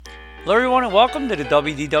Hello, everyone, and welcome to the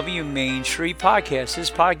WDW Mainstreet podcast. This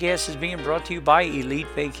podcast is being brought to you by Elite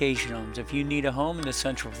Vacation Homes. If you need a home in the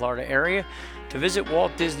Central Florida area to visit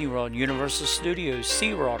Walt Disney World, Universal Studios,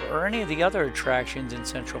 SeaWorld, or any of the other attractions in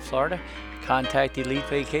Central Florida, contact Elite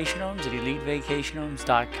Vacation Homes at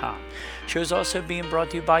elitevacationhomes.com. Show's also being brought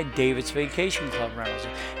to you by David's Vacation Club Rentals.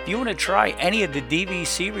 If you want to try any of the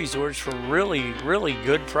DVC resorts for really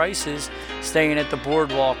good prices, staying at the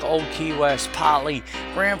Boardwalk, Old Key West, Poly,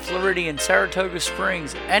 Grand Floridian, Saratoga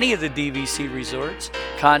Springs, any of the DVC resorts,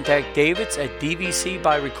 contact David's at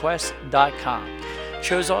dvcbyrequest.com.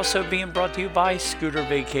 Show's also being brought to you by Scooter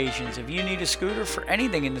Vacations. If you need a scooter for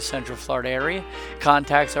anything in the Central Florida area,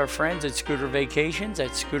 contact our friends at Scooter Vacations at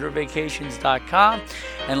scootervacations.com.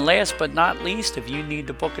 And last but not least, if you need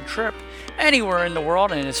to book a trip anywhere in the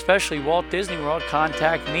world, and especially Walt Disney World,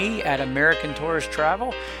 contact me at American Tourist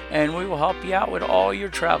Travel, and we will help you out with all your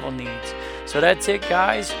travel needs. So that's it,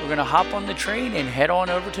 guys. We're going to hop on the train and head on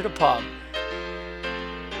over to the pub.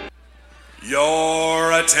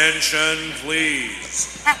 Your attention,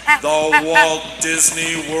 please. The Walt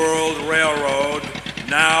Disney World Railroad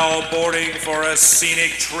now boarding for a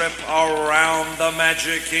scenic trip around the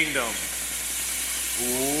Magic Kingdom.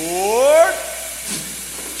 Board!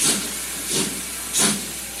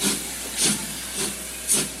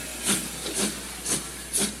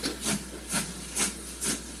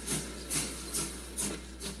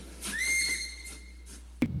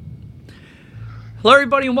 Hello,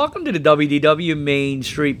 everybody, and welcome to the WDW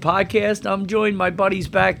Mainstreet podcast. I'm joined by my buddies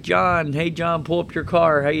back, John. Hey, John, pull up your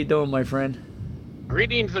car. How you doing, my friend?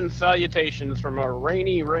 Greetings and salutations from a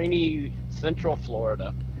rainy Central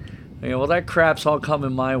Florida. Yeah, well, that crap's all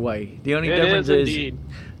coming my way. The only indeed.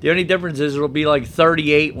 difference is it'll be like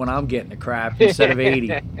 38 when I'm getting the crap instead of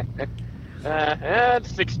 80.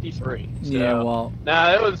 It's 63. So. Yeah, well,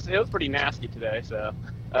 Nah, it was pretty nasty today. So,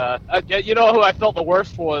 you know who I felt the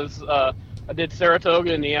worst was. I did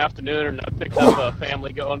Saratoga in the afternoon, and I picked up a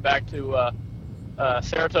family going back to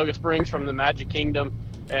Saratoga Springs from the Magic Kingdom,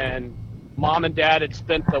 and Mom and Dad had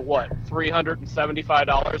spent the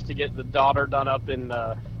 $375 to get the daughter done up in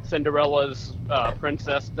Cinderella's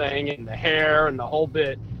princess thing, and the hair and the whole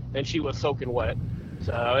bit, and she was soaking wet.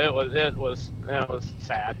 So it was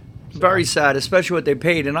sad. So. Very sad, especially what they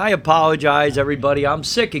paid. And I apologize, everybody. I'm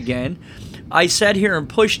sick again. I sat here and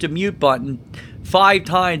pushed the mute button 5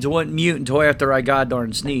 times. It wouldn't mute until after I got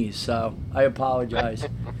darn sneeze. So I apologize.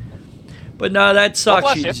 But no, that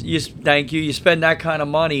sucks. You thank you. You spend that kind of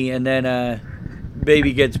money and then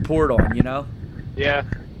baby gets poured on. You know. Yeah.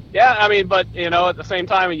 Yeah, I mean, but, you know, at the same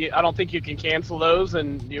time, I don't think you can cancel those,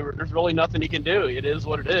 and there's really nothing you can do. It is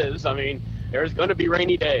what it is. I mean, there's going to be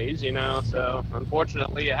rainy days, you know, so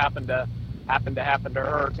unfortunately it happened to happen to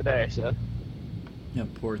her today. So. Yeah,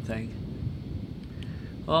 poor thing.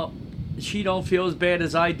 Well, she don't feel as bad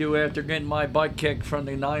as I do after getting my butt kicked from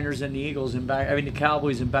the Niners and the Eagles the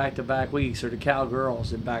Cowboys in back-to-back weeks, or the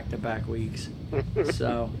Cowgirls in back-to-back weeks.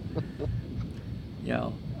 So, you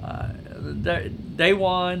know, they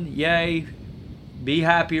won. Yay. Be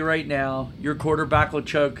happy right now. Your quarterback will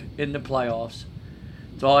choke in the playoffs.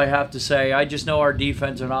 That's all I have to say. I just know our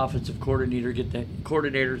defense and offensive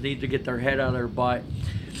coordinators need to get their head out of their butt.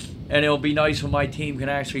 And it'll be nice when my team can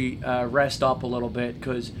actually rest up a little bit,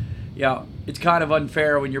 because, yeah, it's kind of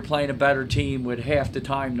unfair when you're playing a better team with half the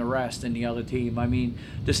time to rest than the other team. I mean,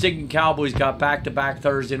 the stinking Cowboys got back-to-back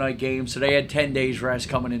Thursday night games, so they had 10 days rest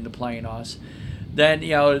coming into playing us. Then, you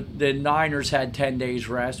know, the Niners had 10 days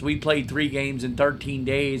rest. We played 3 games in 13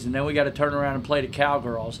 days, and then we got to turn around and play the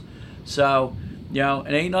Cowgirls. So, you know,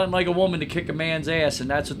 it ain't nothing like a woman to kick a man's ass, and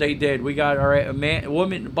that's what they did. We got a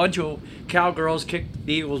bunch of Cowgirls kicked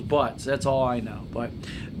the Eagles' butts. That's all I know. But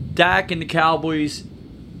Dak and the Cowboys,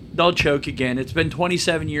 they'll choke again. It's been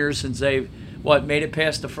 27 years since they've, made it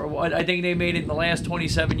past the first. I think they made it in the last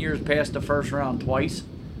 27 years past the first round twice.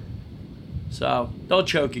 So they'll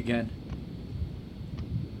choke again.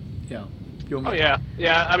 Yeah. Oh yeah.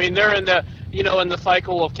 I mean, they're in the in the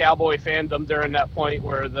cycle of Cowboy fandom. They're in that point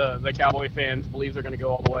where the Cowboy fans believe they're going to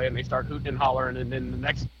go all the way, and they start hooting and hollering, and then the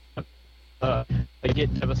next they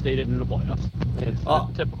get devastated in the playoffs. It's a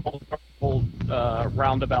typical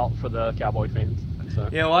roundabout for the Cowboy fans. So.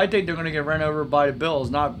 Yeah, well, I think they're going to get run over by the Bills,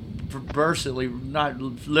 not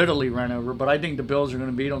literally run over, but I think the Bills are going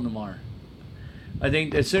to beat them tomorrow. I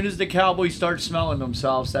think as soon as the Cowboys start smelling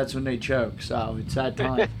themselves, that's when they choke. So it's that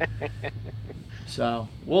time. So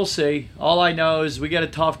we'll see. All I know is we got a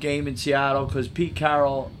tough game in Seattle because Pete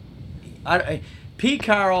Carroll,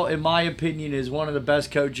 in my opinion, is one of the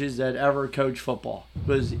best coaches that ever coached football,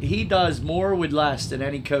 because he does more with less than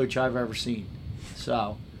any coach I've ever seen.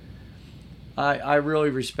 So I really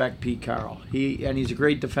respect Pete Carroll. He's a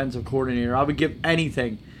great defensive coordinator. I would give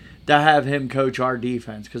anything to have him coach our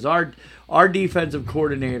defense, because our defensive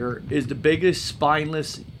coordinator is the biggest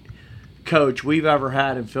spineless coach we've ever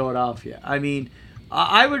had in Philadelphia. I mean,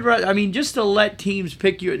 I would rather, I mean, just to let teams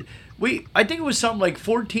pick you. I think it was something like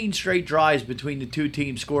 14 straight drives between the two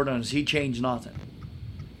teams scored on us. He changed nothing.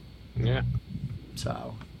 Yeah.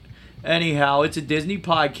 So, anyhow, it's a Disney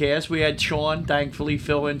podcast. We had Sean, thankfully,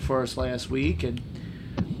 fill in for us last week, and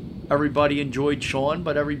everybody enjoyed Sean,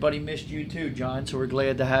 but everybody missed you too, John, so we're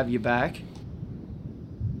glad to have you back.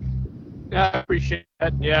 Yeah, I appreciate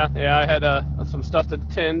that. Yeah, I had some stuff to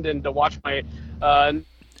attend and to watch my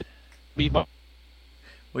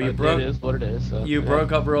Well, you broke. It is what it is. So, you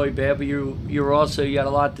broke up really bad, but you had a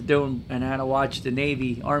lot to do and had to watch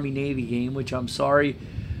the Army-Navy game, which I'm sorry.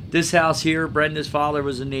 This house here, Brenda's father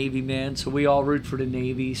was a Navy man, so we all root for the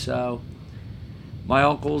Navy. So my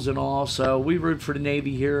uncles and all, so we root for the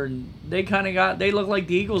Navy here, and they look like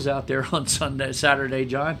the Eagles out there on Saturday,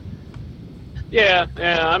 John. Yeah.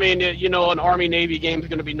 I mean, an Army-Navy game is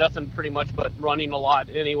going to be nothing pretty much but running a lot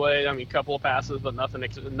anyway. I mean, a couple of passes, but nothing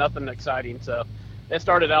exciting. So it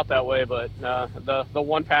started out that way, but the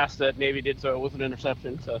one pass that Navy did, so it was an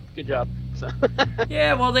interception. So good job. So.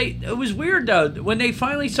 Yeah, well, it was weird though when they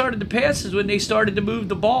finally started the passes, when they started to move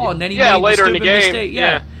the ball, and then he made later in the game. Mistake.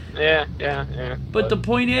 Yeah. But the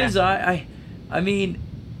point is, I mean,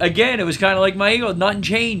 again, it was kind of like my Eagles. Nothing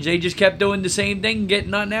changed. They just kept doing the same thing and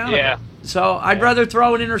getting nothing out of it. So I'd rather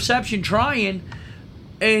throw an interception trying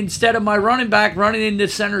instead of my running back running into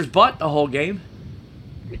center's butt the whole game.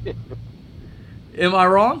 Am I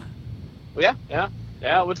wrong? Yeah.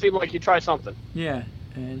 It would seem like you try something. Yeah,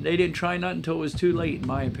 and they didn't try nothing until it was too late, in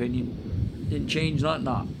my opinion. Didn't change nothing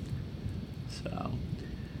up. So,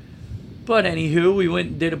 but anywho, we went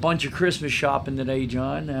and did a bunch of Christmas shopping today,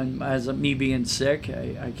 John. And as of me being sick,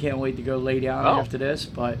 I can't wait to go lay down after this.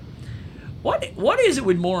 But what is it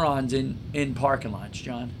with morons in parking lots,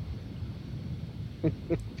 John?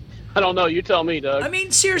 I don't know. You tell me, Doug. I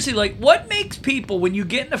mean, seriously, like, what makes people, when you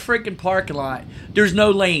get in the freaking parking lot, there's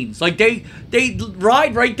no lanes? Like, they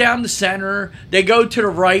ride right down the center. They go to the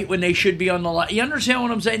right when they should be on the left. You understand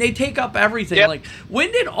what I'm saying? They take up everything. Yep. Like,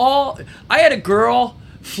 I had a girl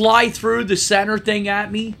fly through the center thing at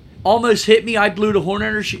me, almost hit me. I blew the horn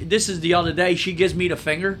at her. This is the other day. She gives me the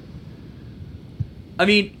finger. I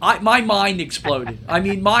mean, my mind exploded. I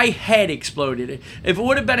mean, my head exploded. If it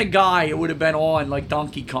would have been a guy, it would have been on like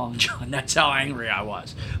Donkey Kong, John. That's how angry I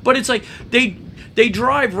was. But it's like they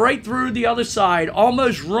drive right through the other side,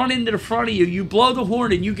 almost run into the front of you. You blow the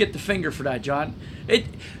horn and you get the finger for that, John.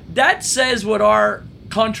 That says what our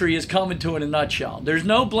country is coming to in a nutshell. There's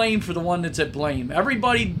no blame for the one that's at blame.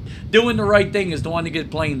 Everybody doing the right thing is the one that gets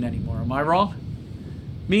blamed anymore. Am I wrong?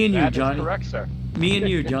 Me and you, Johnny. That is correct, sir. Me and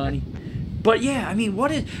you, Johnny. But yeah, I mean,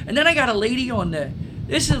 and then I got a lady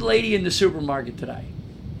this is a lady in the supermarket today.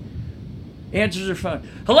 Answers her phone.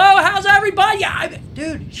 Hello, how's everybody?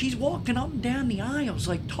 Dude, she's walking up and down the aisles,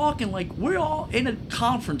 like talking like we're all in a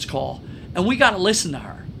conference call, and we got to listen to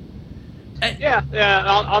her.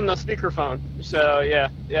 On the speakerphone. So yeah,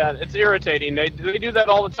 it's irritating. They do that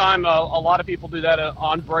all the time. A lot of people do that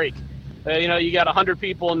on break. You got 100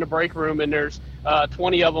 people in the break room, and there's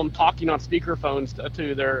 20 of them talking on speakerphones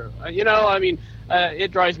to their.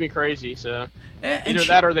 It drives me crazy. So either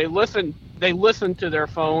that or they listen to their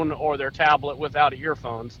phone or their tablet without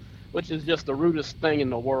earphones, which is just the rudest thing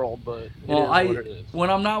in the world. But what it is.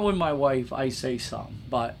 When I'm not with my wife, I say something.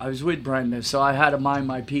 But I was with Brenda, so I had to mind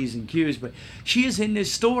my P's and Q's. But she is in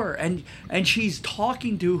this store, and she's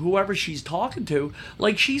talking to whoever she's talking to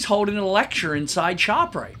like she's holding a lecture inside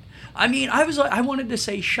ShopRite. I mean, I wanted to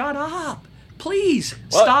say, shut up. Please,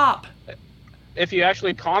 stop. If you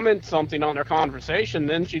actually comment something on their conversation,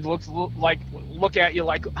 then she look at you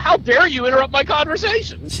like, how dare you interrupt my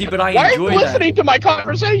conversation? See, but I Why enjoy are you listening to my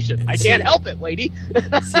conversation? I can't help it, lady.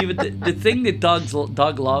 See, but the thing that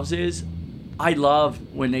Doug loves is, I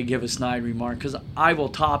love when they give a snide remark, because I will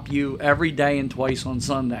top you every day and twice on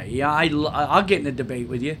Sunday. Yeah, I'll get in a debate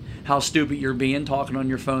with you, how stupid you're being, talking on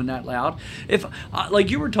your phone that loud. If,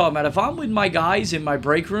 like you were talking about, if I'm with my guys in my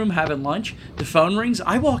break room having lunch, the phone rings,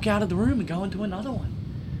 I walk out of the room and go into another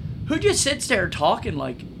one. Who just sits there talking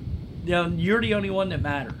like, you're the only one that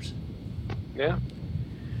matters? Yeah.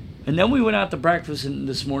 And then we went out to breakfast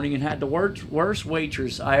this morning and had the worst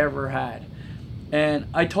waitress I ever had. And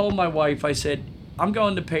I told my wife, I said, I'm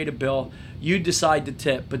going to pay the bill. You decide to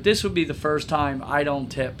tip. But this would be the first time I don't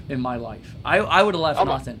tip in my life. I would have left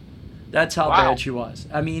nothing. That's how bad she was.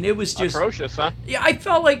 I mean, it was just... atrocious, huh? Yeah, I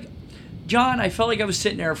felt like I was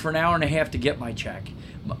sitting there for an hour and a half to get my check.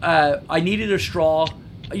 I needed a straw.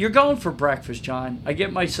 You're going for breakfast, John. I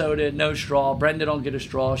get my soda, no straw. Brenda don't get a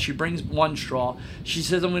straw. She brings one straw. She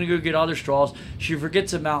says, I'm going to go get other straws. She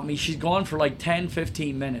forgets about me. She's gone for like 10,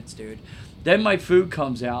 15 minutes, dude. Then my food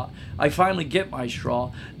comes out. I finally get my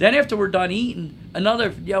straw. Then after we're done eating, when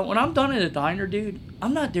I'm done at a diner, dude,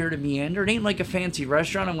 I'm not there to meander. It ain't like a fancy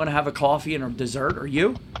restaurant. I'm going to have a coffee and a dessert. Are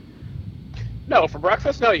you? No, for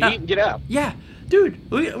breakfast? No, you eat and get out. Yeah. Dude,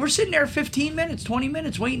 we're sitting there 15 minutes, 20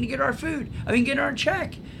 minutes waiting to get our food. Get our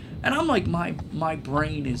check. And I'm like, my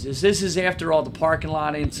brain is this. This is after all the parking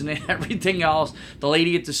lot incident, everything else, the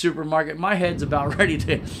lady at the supermarket. My head's about ready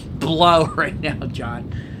to blow right now,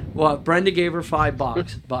 John. Well, Brenda gave her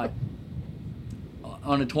 $5, but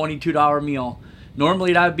on a $22 meal.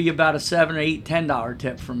 Normally that would be about a $7 or $8, $10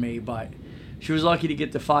 tip from me, but she was lucky to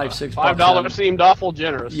get the $5, $6. $5 seemed awful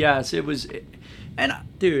generous. Yes, it was. And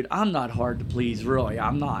dude, I'm not hard to please, really.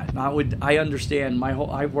 I'm not. I understand.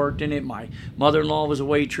 I worked in it. My mother-in-law was a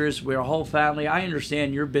waitress. We're a whole family. I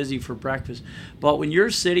understand you're busy for breakfast, but when you're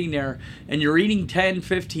sitting there and you're eating 10,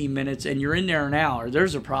 15 minutes and you're in there an hour,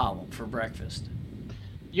 there's a problem for breakfast.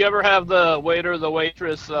 You ever have the waiter, the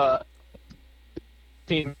waitress,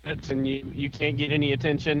 15 minutes and you can't get any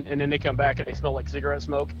attention, and then they come back and they smell like cigarette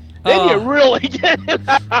smoke? Then you really get it.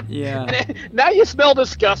 Yeah. Now you smell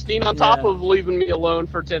disgusting on top of leaving me alone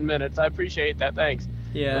for 10 minutes. I appreciate that. Thanks.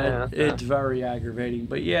 Yeah, it's very aggravating.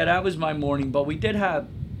 But yeah, that was my morning. But we did have,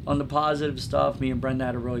 on the positive stuff, me and Brenda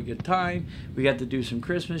had a really good time. We got to do some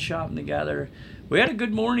Christmas shopping together. We had a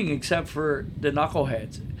good morning except for the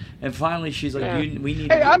knuckleheads. And finally she's like, we need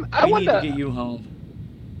to get you home.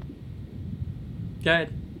 Go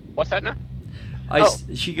ahead. What's that now?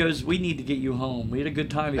 She goes, we need to get you home. We had a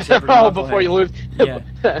good time except for before you lose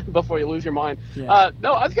before you lose your mind. Yeah.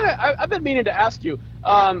 No, I've been meaning to ask you.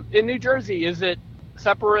 In New Jersey, is it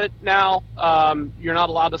separate now? You're not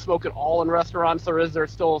allowed to smoke at all in restaurants, or is there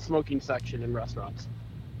still a smoking section in restaurants?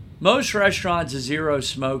 Most restaurants is zero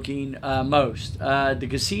smoking. Most. The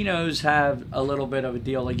casinos have a little bit of a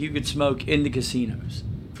deal. Like, you could smoke in the casinos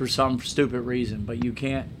for some stupid reason, but you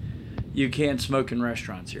can't smoke in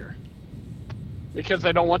restaurants here. Because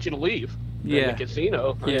they don't want you to leave in the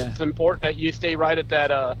casino. Yeah. It's important that you stay right at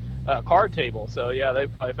that card table. So, yeah, they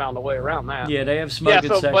probably found a way around that. Yeah, they have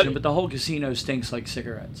smoking section, but the whole casino stinks like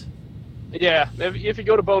cigarettes. Yeah, if you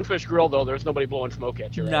go to Bonefish Grill, though, there's nobody blowing smoke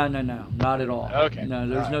at you, right? No, not at all. Okay. No,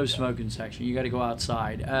 there's no smoking section. You got to go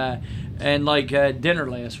outside. And like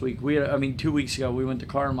dinner last week, 2 weeks ago, we went to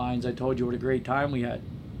Carmine's. I told you what a great time we had.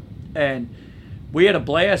 And we had a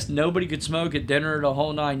blast. Nobody could smoke at dinner, the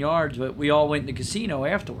whole 9 yards, but we all went in the casino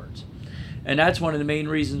afterwards. And that's one of the main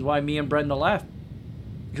reasons why me and Brenda left.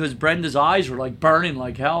 Because Brenda's eyes were like burning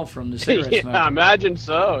like hell from the cigarette smoke. I imagine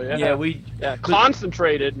so. Yeah,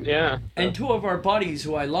 concentrated. Yeah. And two of our buddies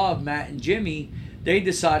who I love, Matt and Jimmy, they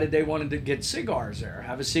decided they wanted to get cigars there,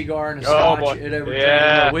 have a cigar and a scotch, and they were drinking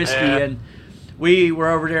a whiskey, and we were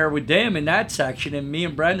over there with them in that section, and me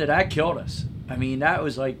and Brenda, that killed us. That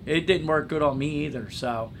was like, it didn't work good on me either.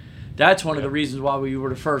 So that's one of the reasons why we were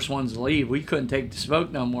the first ones to leave. We couldn't take the smoke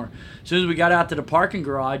no more. As soon as we got out to the parking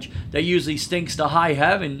garage, that usually stinks to high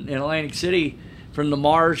heaven in Atlantic City from the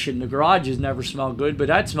marsh, and the garages never smell good, but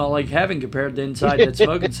that smelled like heaven compared to inside that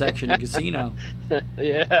smoking section of the casino.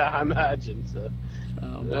 Yeah, I imagine so.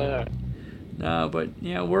 No, but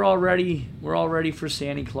yeah, we're all ready for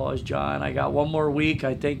Santa Claus, John. I got one more week,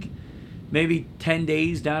 I think. Maybe 10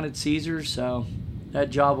 days down at Caesars, so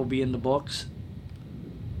that job will be in the books.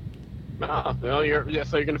 So you're going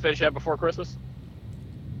to finish that before Christmas?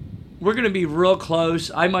 We're going to be real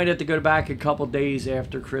close. I might have to go back a couple days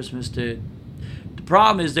after Christmas to... The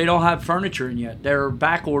problem is they don't have furniture in yet. They're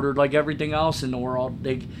back ordered like everything else in the world.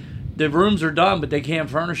 The rooms are done, but they can't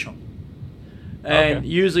furnish them. And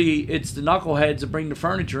usually it's the knuckleheads that bring the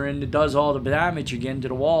furniture in that does all the damage again to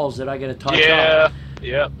the walls that I got to touch up.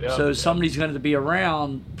 Yeah. So somebody's going to be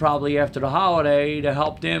around probably after the holiday to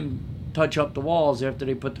help them touch up the walls after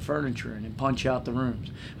they put the furniture in and punch out the rooms.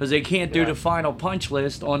 Because they can't do the final punch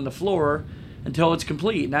list on the floor until it's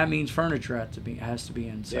complete, and that means furniture has to be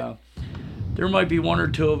in. So there might be one or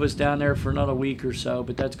two of us down there for another week or so,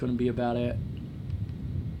 but that's going to be about it.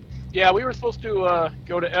 Yeah, we were supposed to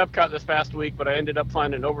go to Epcot this past week, but I ended up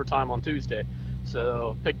finding overtime on Tuesday.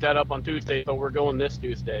 So picked that up on Tuesday, but we're going this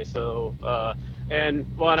Tuesday. So, and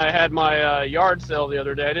when I had my yard sale the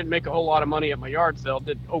other day, I didn't make a whole lot of money at my yard sale.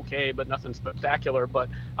 Did okay, but nothing spectacular. But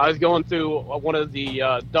I was going through one of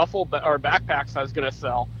the duffel or backpacks I was going to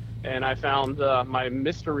sell, and I found my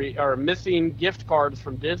missing gift cards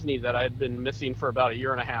from Disney that I had been missing for about a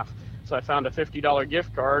year and a half. So I found a $50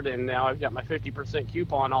 gift card, and now I've got my 50%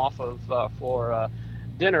 coupon off of for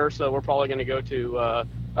dinner, so we're probably going to go to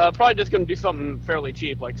probably just going to do something fairly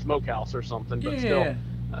cheap like Smokehouse or something. But still,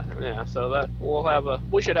 yeah. So that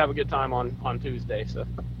we should have a good time on Tuesday. So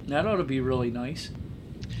that ought to be really nice.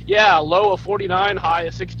 Yeah, low of 49, high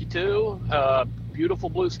of 62. Beautiful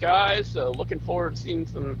blue skies. So looking forward to seeing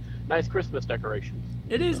some nice Christmas decorations.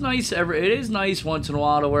 It is nice. It is nice once in a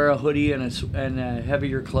while to wear a hoodie and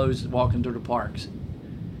heavier clothes walking through the parks.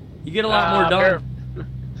 You get a lot more done.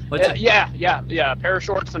 Yeah. A pair of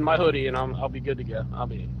shorts and my hoodie, and I'll be good to go. I'll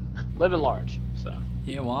be living large. So.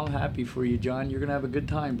 Yeah, well, I'm happy for you, John. You're gonna have a good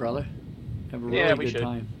time, brother. Have a really good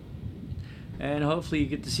time. And hopefully you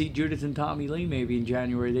get to see Judith and Tommy Lee maybe in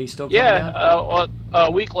January. They still come down?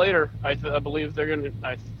 A week later, I believe they're gonna.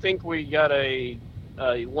 I think we got a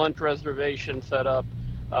lunch reservation set up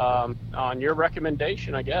on your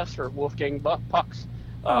recommendation, I guess, for Wolfgang Puck's.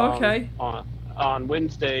 Okay. On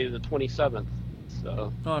Wednesday the 27th.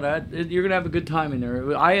 So. Oh, you're gonna have a good time in there.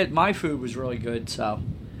 My food was really good, so.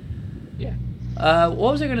 Yeah. What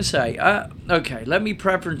was I gonna say? Okay, let me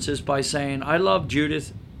preference this by saying I love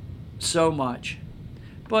Judith so much,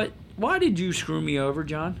 but why did you screw me over,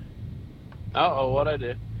 John? What'd I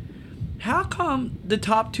do? How come the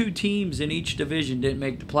top two teams in each division didn't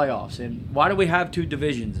make the playoffs, and why do we have two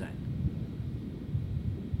divisions then?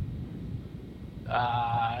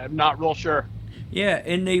 I'm not real sure. Yeah,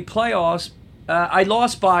 in the playoffs, I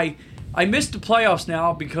missed the playoffs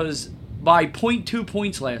now because by 0.2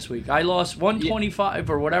 points last week. I lost 125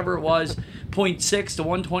 or whatever it was, 0.6 to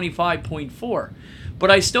 125.4.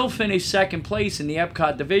 But I still finished second place in the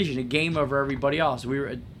Epcot division, a game over everybody else.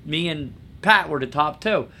 Me and Pat were the top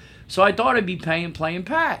two. So I thought I'd be playing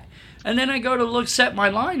Pat. And then I go to set my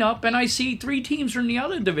lineup, and I see three teams from the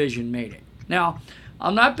other division made it. Now,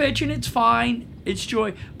 I'm not bitching, it's fine, it's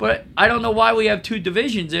joy, but I don't know why we have two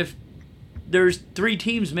divisions if there's three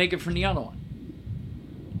teams make it from the other one.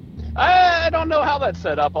 I don't know how that's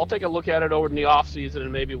set up. I'll take a look at it over in the off season,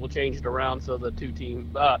 and maybe we'll change it around so the two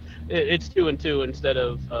teams. It's 2 and 2 instead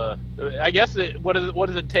of. I guess what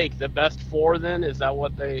does it take? The best four then? Is that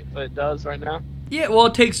what it does right now? Yeah. Well,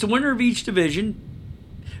 it takes the winner of each division.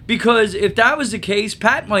 Because if that was the case,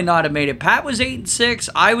 Pat might not have made it. Pat was 8-6.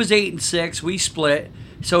 I was 8-6. We split,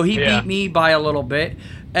 so he beat me by a little bit.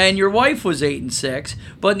 And your wife was 8-6,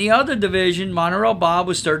 but in the other division, Monorail Bob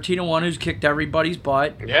was 13-1, who's kicked everybody's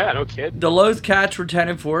butt. Yeah, no kidding. The Loth Cats were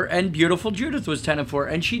 10-4, and Beautiful Judith was 10-4,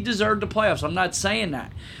 and she deserved the playoffs. I'm not saying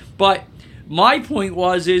that, but my point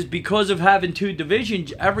is because of having two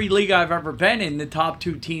divisions, every league I've ever been in, the top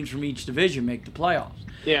two teams from each division make the playoffs.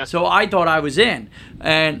 Yeah. So I thought I was in,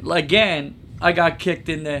 and again, I got kicked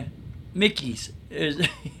in the Mickeys.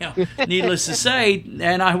 Needless to say,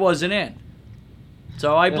 and I wasn't in.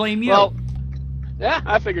 So I blame you. Well, yeah,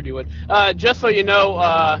 I figured you would. Just so you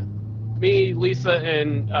know, me, Lisa,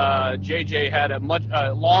 and JJ had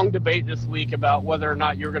a long debate this week about whether or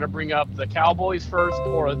not you're going to bring up the Cowboys first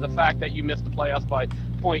or the fact that you missed the playoffs by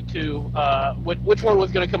 0.2. Which one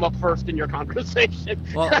was going to come up first in your conversation?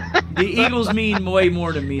 Well, the Eagles mean way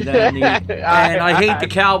more to me than and I hate the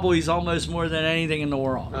Cowboys almost more than anything in the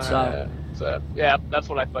world. So yeah, that's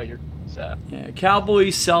what I figured. So. Yeah,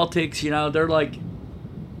 Cowboys, Celtics, they're like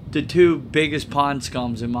the two biggest pond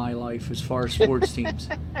scums in my life as far as sports teams.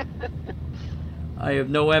 I have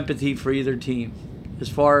no empathy for either team as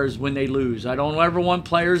far as when they lose. I don't ever want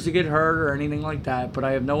players to get hurt or anything like that, but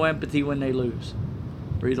I have no empathy when they lose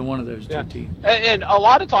for either one of those two teams. And a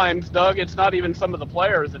lot of times, Doug, it's not even some of the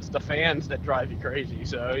players, it's the fans that drive you crazy.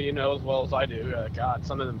 So you know as well as I do, God,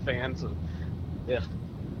 some of them fans, yeah.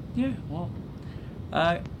 Yeah, well,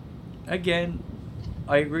 again,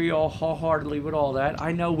 I agree wholeheartedly with all that.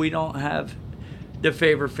 I know we don't have the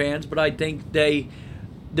favorite fans, but I think the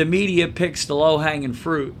media picks the low-hanging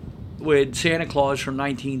fruit with Santa Claus from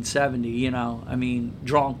 1970,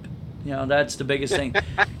 drunk. That's the biggest thing.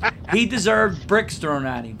 He deserved bricks thrown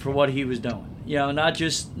at him for what he was doing. Not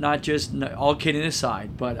just all kidding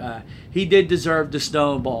aside, but he did deserve the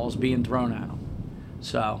snowballs being thrown at him.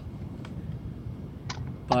 So,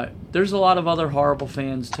 but there's a lot of other horrible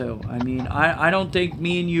fans too. I don't think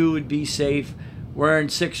me and you would be safe wearing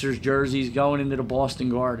Sixers jerseys going into the Boston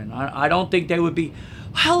Garden. I don't think they would be,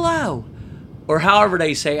 hello, or however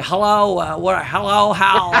they say, hello, hello,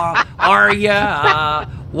 how are you?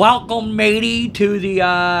 Welcome, matey, to the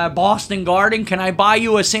Boston Garden. Can I buy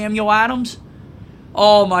you a Samuel Adams?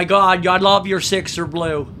 Oh my God, I love your Sixer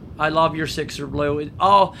blue. I love your Sixer blue.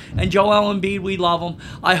 Oh, and Joel Embiid, we love him.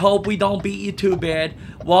 I hope we don't beat you too bad.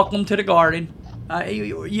 Welcome to the Garden.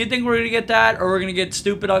 You think we're going to get that, or we're going to get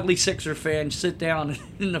stupid, ugly Sixer fans sit down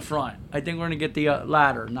in the front? I think we're going to get the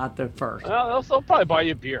latter, not the first. Well, they'll probably buy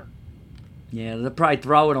you beer. Yeah, they'll probably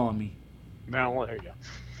throw it on me. Well, there you go.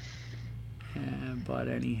 But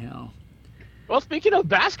anyhow. Well, speaking of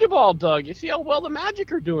basketball, Doug, you see how well the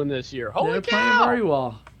Magic are doing this year. Holy They're cow! playing very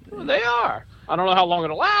well. Well, they are. I don't know how long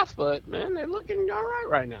it'll last, but, man, they're looking all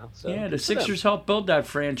right now. So Yeah, the Sixers helped build that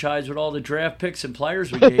franchise with all the draft picks and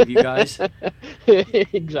players we gave you guys.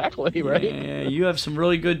 Exactly, right? Yeah, you have some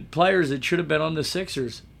really good players that should have been on the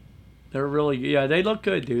Sixers. They're really, they look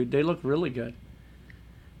good, dude. They look really good.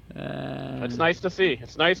 It's nice to see.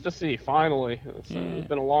 It's nice to see, finally. It's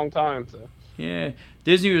been a long time. So. Yeah,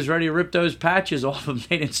 Disney was ready to rip those patches off them.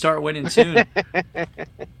 They didn't start winning soon.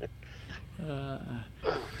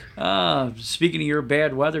 Speaking of your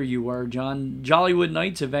bad weather you were, John, Jollywood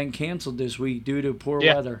Nights event canceled this week due to poor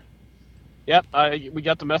weather. Yep, we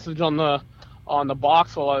got the message on the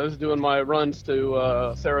box while I was doing my runs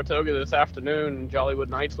to Saratoga this afternoon. Jollywood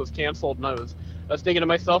Nights was canceled, and I was thinking to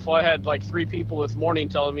myself, well, I had like 3 people this morning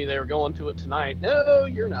telling me they were going to it tonight. No,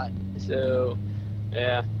 you're not. So,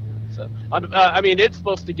 yeah. So, I mean, it's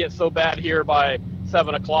supposed to get so bad here by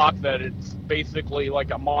 7 o'clock that it's basically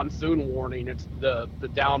like a monsoon warning. It's the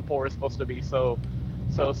downpour is supposed to be so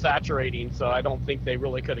saturating. So I don't think they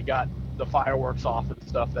really could have got the fireworks off and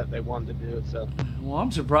stuff that they wanted to do. So. Well,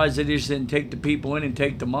 I'm surprised they just didn't take the people in and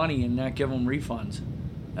take the money and not give them refunds.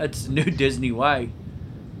 That's the new Disney way.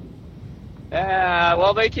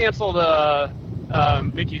 Well, they canceled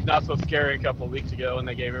Mickey's Not So Scary a couple of weeks ago, and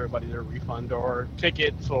they gave everybody their refund or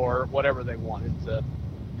tickets or whatever they wanted. So.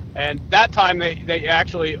 And that time they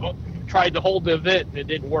actually tried to hold the event, and it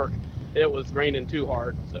didn't work. It was raining too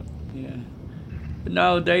hard. So. Yeah. But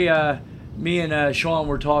no, me and Sean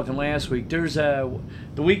were talking last week. There's the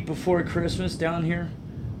week before Christmas down here.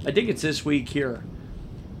 I think it's this week here.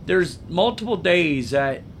 There's multiple days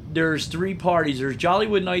that there's 3 parties. There's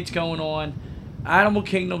Jollywood Nights going on, Animal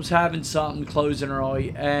Kingdom's having something closing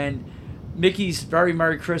early, and Mickey's Very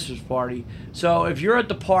Merry Christmas Party. So if you're at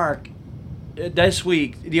the park this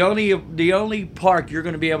week, the only park you're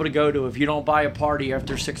going to be able to go to if you don't buy a party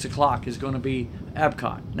after 6 o'clock is going to be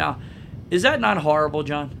Epcot. Now, is that not horrible,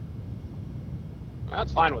 John?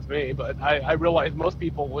 That's fine with me, but I realize most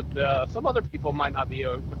people would, some other people might not be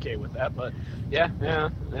okay with that, but yeah.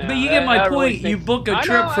 But you get my point. You book a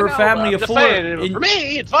trip for a family of 4. For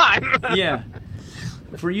me, it's fine. Yeah.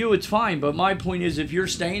 For you, it's fine, but my point is if you're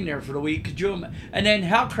staying there for the week, and then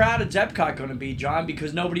how crowded's Epcot going to be, John,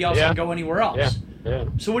 because nobody else can go anywhere else. Yeah.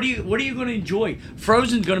 So what are you going to enjoy?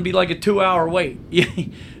 Frozen's going to be like a 2-hour wait.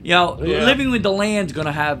 Living with the Land's going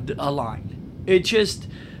to have a line. It just...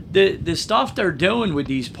 The stuff they're doing with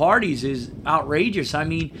these parties is outrageous. I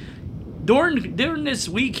mean, during this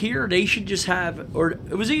week here, they should just have, or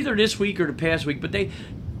it was either this week or the past week, but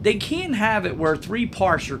they can't have it where 3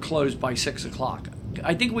 parks are closed by 6 o'clock.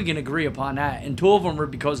 I think we can agree upon that, and 2 of them are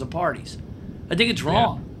because of parties. I think it's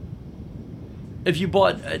wrong. If you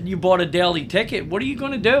bought a daily ticket, what are you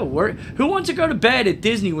going to do? Who wants to go to bed at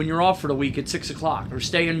Disney when you're off for the week at 6 o'clock, or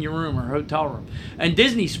stay in your room or hotel room? And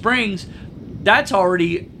Disney Springs, that's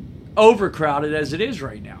already overcrowded as it is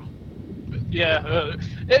right now. Yeah,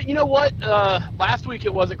 you know what? Last week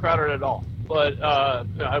it wasn't crowded at all. But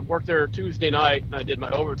I worked there Tuesday night, and I did my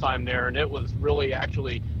overtime there, and it was really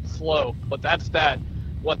actually slow. But that's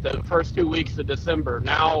the first 2 weeks of December.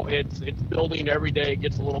 Now it's building every day. It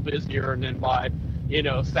gets a little busier, and then by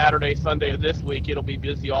Saturday, Sunday of this week, it'll be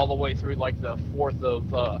busy all the way through like the 4th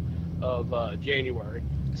of January.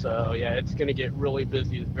 So yeah, it's going to get really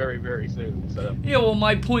busy very, very soon. So yeah, well,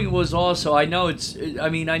 my point was also I know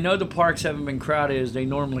the parks haven't been crowded as they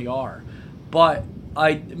normally are, but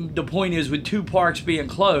the point is with 2 parks being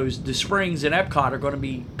closed, the Springs and Epcot are going to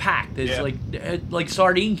be packed. It's like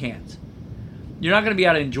sardine cans. You're not going to be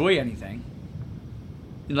able to enjoy anything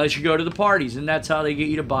unless you go to the parties, and that's how they get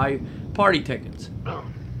you to buy party tickets.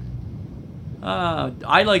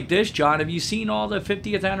 I like this, John. Have you seen all the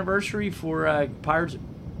 50th anniversary for Pirates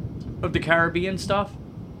of the Caribbean stuff?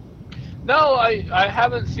 No, I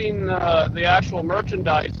haven't seen the actual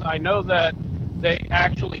merchandise. I know that they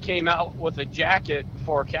actually came out with a jacket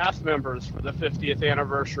for cast members for the 50th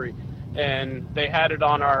anniversary, and they had it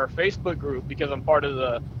on our Facebook group because I'm part of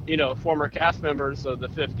the former cast members of the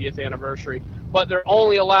 50th anniversary. But they're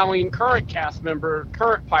only allowing current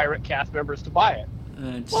pirate cast members to buy it.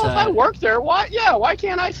 If I work there, why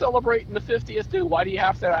can't I celebrate in the 50th too? Why do you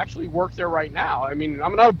have to actually work there right now? I mean,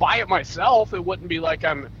 I'm gonna buy it myself. It wouldn't be like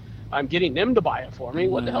I'm getting them to buy it for me.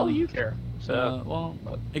 What the hell do you care? So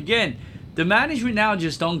again, the management now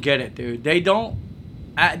just don't get it, dude. They don't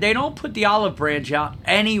put the olive branch out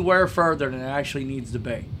anywhere further than it actually needs to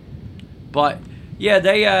be. But yeah,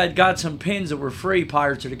 they got some pins that were free,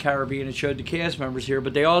 Pirates of the Caribbean, and showed the cast members here.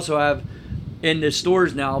 But they also have in the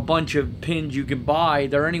stores now, a bunch of pins you can buy.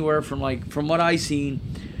 They're anywhere from from what I seen,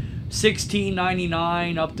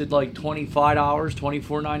 $16.99 up to like $25,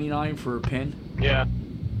 $24.99 for a pin. Yeah.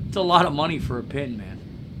 It's a lot of money for a pin, man.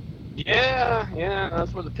 Yeah,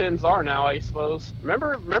 that's where the pins are now, I suppose.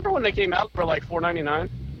 Remember when they came out for like $4.99?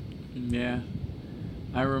 Yeah,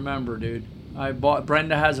 I remember, dude.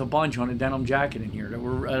 Brenda has a bunch on a denim jacket in here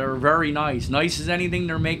that are very nice. Nice as anything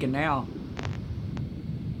they're making now.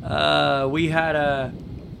 We had a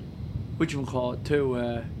whatchamacallit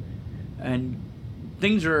too, and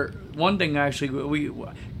things are one thing actually.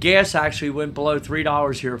 Gas actually went below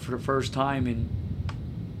 $3 here for the first time in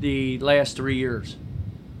the last 3 years.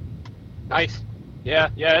 Nice. Yeah.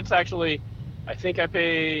 It's actually, I think I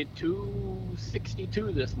paid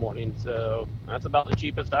 $2.62 this morning, so that's about the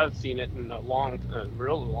cheapest I've seen it in a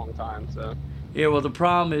really long time. So. Yeah, well, the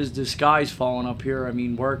problem is the sky's falling up here. I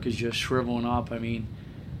mean, work is just shriveling up. I mean,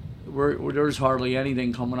 there's hardly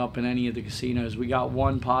anything coming up in any of the casinos. We got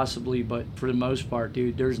one possibly, but for the most part,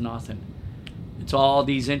 dude, there's nothing. It's all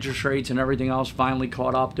these interest rates and everything else finally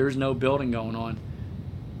caught up. There's no building going on.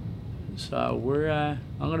 So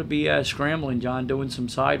I'm going to be scrambling, John, doing some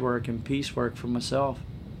side work and piecework for myself.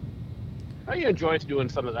 Oh, you enjoy doing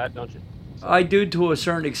some of that, don't you? I do to a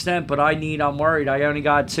certain extent, but I'm worried. I only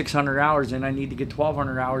got 600 hours in. I need to get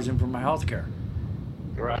 1,200 hours in for my health care.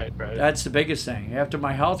 Right. That's the biggest thing. After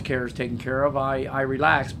my health care is taken care of, I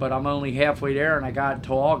relax, but I'm only halfway there, and I got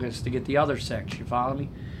till August to get the other 6. You follow me?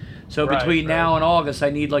 So between now and August,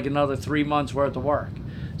 I need like another 3 months worth of work.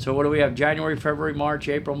 So what do we have? January, February, March,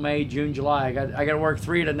 April, May, June, July. I got to work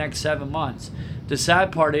 3 of the next 7 months. The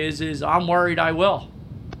sad part is I'm worried I will.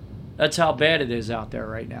 That's how bad it is out there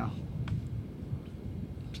right now.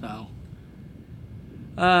 So,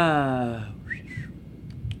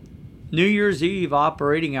 New Year's Eve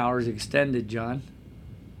operating hours extended, John.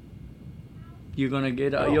 You're gonna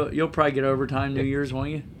get you'll probably get overtime New Year's, won't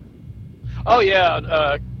you? Oh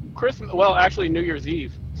yeah, Christmas. Well, actually New Year's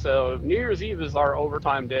Eve. So New Year's Eve is our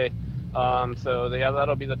overtime day. So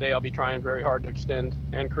that'll be the day I'll be trying very hard to extend.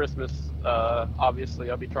 And Christmas, obviously,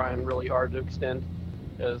 I'll be trying really hard to extend,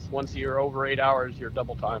 because once you're over 8 hours, you're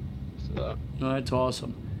double time. So. Oh, that's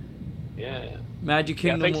awesome. Yeah. Magic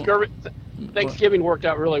Kingdom. Yeah, Thanksgiving worked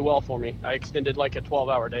out really well for me. I extended like a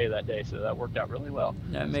 12-hour day that day, so that worked out really well.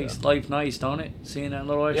 That makes life nice, don't it? Seeing that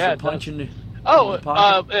little extra punch in the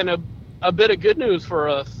pocket. And a bit of good news for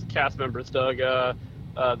us cast members, Doug.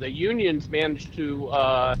 The unions managed to,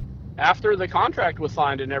 after the contract was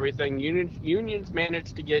signed and everything, unions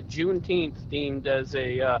managed to get Juneteenth deemed as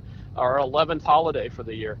our 11th holiday for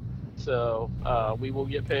the year. So we will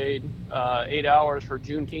get paid 8 hours for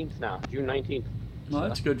Juneteenth now, June 19th. Well,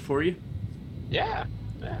 that's good for you. Yeah,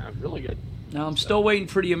 really good. Now, I'm still waiting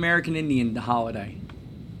for the American Indian holiday.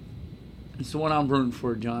 It's the one I'm rooting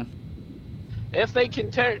for, John. If they can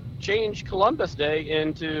change Columbus Day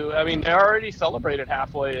into, I mean, they already celebrated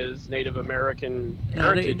halfway as Native American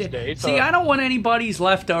Heritage Day. So. See, I don't want anybody's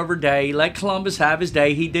leftover day. Let Columbus have his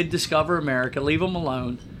day. He did discover America. Leave him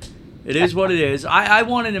alone. It is what it is. I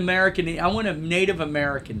want a Native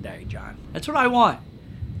American Day, John. That's what I want.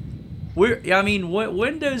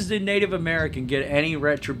 When does the Native American get any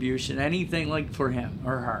retribution, anything like for him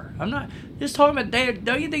or her? I'm not just talking about day.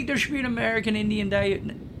 Don't you think there should be an American Indian Day,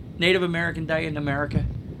 Native American Day in America?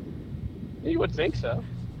 You would think so.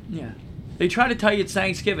 Yeah. They try to tell you it's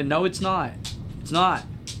Thanksgiving. No, it's not. It's not.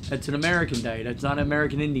 That's an American Day. That's not an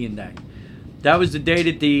American Indian Day. That was the day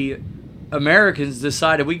that the Americans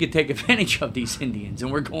decided we could take advantage of these Indians,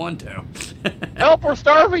 and we're going to. Help, we're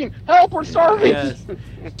starving! Help, we're starving! Yes.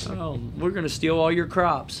 Oh, we're going to steal all your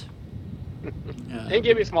crops. And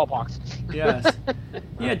give you smallpox. Yes.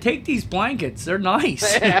 Yeah, take these blankets. They're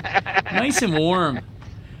nice. Nice and warm.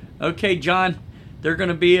 Okay, John, we're going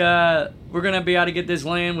to be able to get this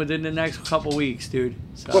land within the next couple weeks, dude.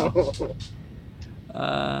 So,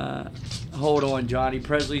 hold on, Johnny.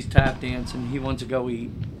 Presley's tap dancing. He wants to go eat.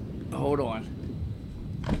 Hold on.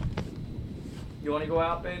 You want to go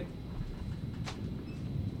out, babe?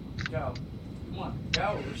 Go. Come on.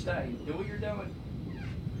 Go or stay. Do what you're doing.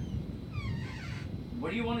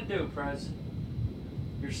 What do you want to do, Prez?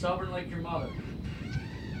 You're stubborn like your mother.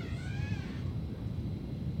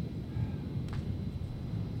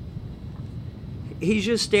 He's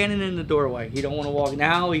just standing in the doorway. He don't want to walk.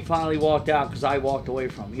 Now he finally walked out because I walked away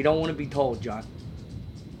from him. He don't want to be told, John.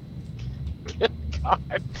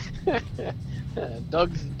 God.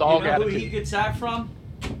 Doug's dog attitude. You know attitude. who he gets that from?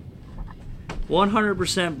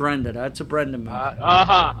 100% Brenda. That's a Brenda move.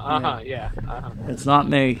 Yeah. It's not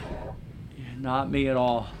me. Not me at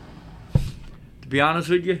all. To be honest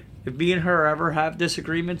with you, if me and her ever have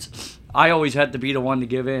disagreements, I always had to be the one to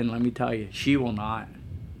give in. Let me tell you, she will not.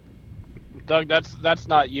 Doug, that's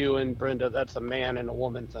not you and Brenda. That's a man and a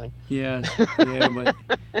woman thing. Yeah, yeah, but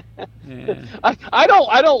yeah. I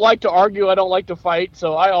don't like to argue. I don't like to fight.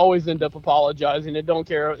 So I always end up apologizing. It don't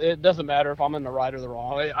care. It doesn't matter if I'm in the right or the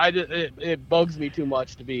wrong. It bugs me too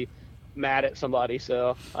much to be mad at somebody.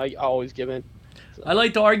 So I always give in. So. I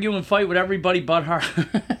like to argue and fight with everybody but her.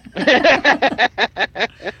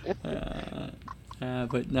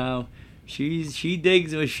 But no, she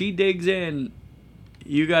digs in.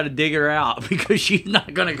 You got to dig her out because she's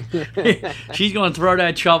not gonna. She's gonna throw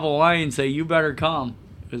that shovel away and say, "You better come,"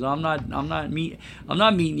 because I'm not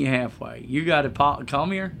meeting you halfway. You got to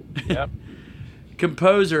come here. Yep.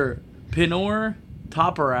 Composer Pinor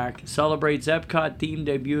Toparak celebrates Epcot theme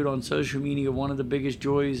debut on social media. One of the biggest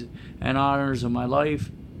joys and honors of my life.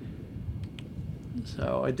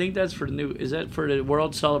 So I think that's for the new. Is that for the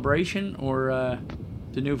World Celebration or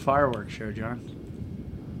the new fireworks show, John?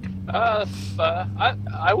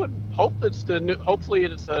 I would hope it's the new. Hopefully,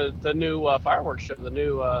 it's the new fireworks show, the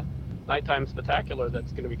new nighttime spectacular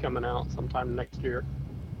that's going to be coming out sometime next year.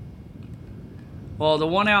 Well, the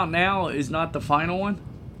one out now is not the final one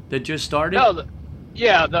that just started. No,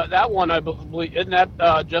 that one I believe isn't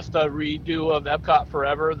that just a redo of Epcot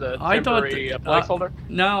Forever, the temporary placeholder?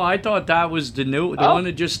 No, I thought that was the new. The one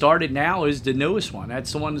that just started now is the newest one.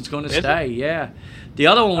 That's the one that's going to stay. Yeah, the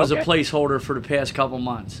other one was a placeholder for the past couple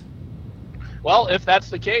months. Well, if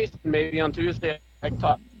that's the case, maybe on Tuesday I can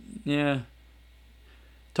talk. Yeah.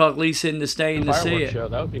 Talk Lisa into staying to see it. Show.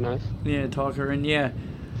 That would be nice. Yeah, talk her in. Yeah.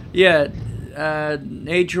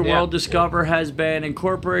 Nature World Discover has been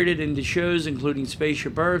incorporated into shows including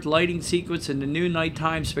Spaceship Earth, Lighting Sequence, and the new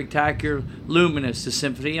nighttime spectacular Luminous, The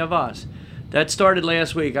Symphony of Us. That started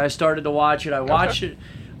last week. I started to watch it.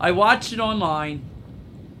 I watched it online.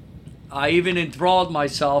 I even enthralled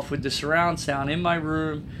myself with the surround sound in my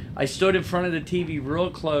room. I stood in front of the TV real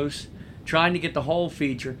close, trying to get the whole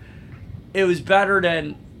feature. It was better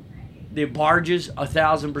than the barges,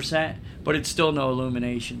 1,000%, but it's still no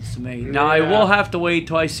Illuminations to me. Now, I will have to wait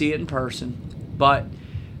till I see it in person, but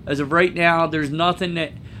as of right now, there's nothing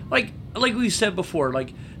that, like we said before,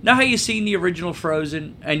 like, now how you seen the original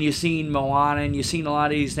Frozen, and you seen Moana, and you seen a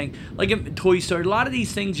lot of these things, like in Toy Story, a lot of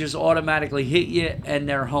these things just automatically hit you, and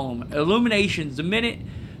they're home. Illuminations, the minute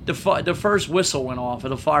the first whistle went off of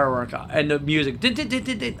the firework and the music,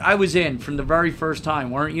 I was in from the very first time,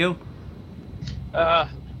 weren't you?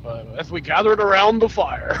 As we gathered around the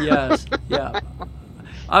fire. Yes, yeah.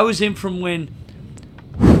 I was in from when,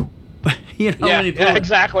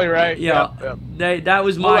 exactly right. Yeah, that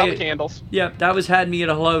was Blew my out the candles. Yep, that was had me at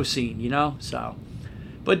a hello scene, so.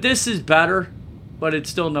 But this is better, but it's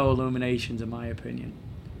still no Illuminations in my opinion.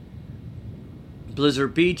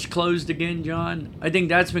 Blizzard Beach closed again, John. I think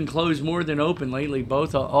that's been closed more than open lately.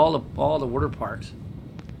 Both all the water parks.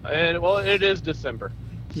 And well, it is December.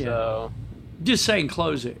 Yeah. So. Just saying,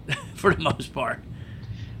 close it for the most part.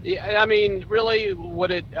 Yeah, I mean, really,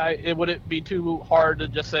 would it be too hard to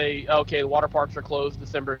just say, okay, the water parks are closed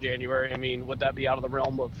December, January? I mean, would that be out of the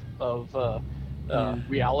realm of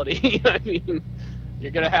reality? I mean,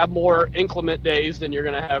 you're going to have more inclement days than you're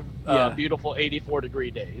going to have beautiful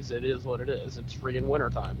 84-degree days. It is what it is. It's friggin'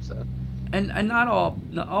 wintertime. So. And not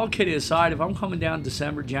all kidding aside, if I'm coming down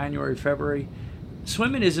December, January, February,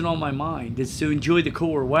 swimming isn't on my mind. It's to enjoy the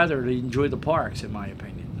cooler weather, to enjoy the parks, in my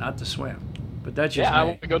opinion, not to swim. But that's just me. I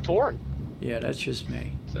want to go touring. Yeah, that's just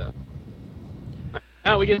me. So.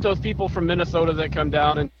 Now we get those people from Minnesota that come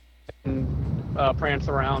down and prance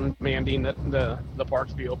around demanding that the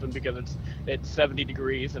parks be open because it's 70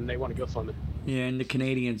 degrees and they want to go swimming. Yeah, and the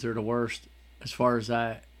Canadians are the worst as far as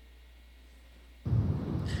that.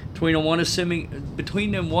 Between them wanting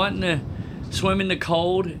to swim in the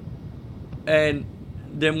cold and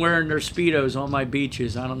them wearing their Speedos on my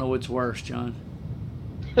beaches, I don't know what's worse, John.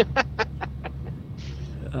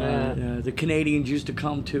 The Canadians used to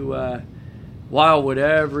come to Wildwood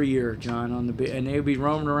every year, John, on the and they'd be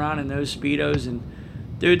roaming around in those Speedos, and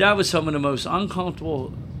dude, that was some of the most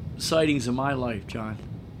uncomfortable sightings of my life, John.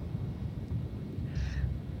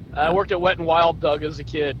 I worked at Wet n Wild, Doug, as a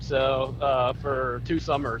kid, so for 2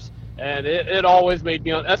 summers, and it always made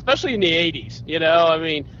me, especially in the 80s. I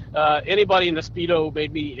mean, anybody in the Speedo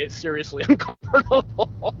made me seriously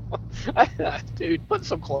uncomfortable. Dude, put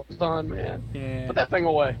some clothes on, man. Yeah. Put that thing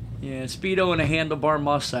away. Yeah, Speedo and a handlebar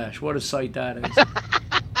mustache. What a sight that is.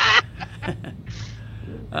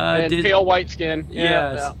 And pale white skin.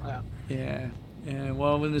 Yes. Yeah.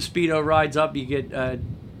 Well, when the Speedo rides up, you get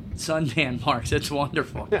suntan marks. That's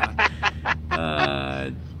wonderful.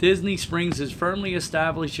 Disney Springs has firmly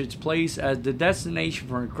established its place as the destination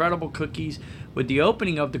for incredible cookies with the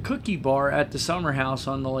opening of the cookie bar at the summer house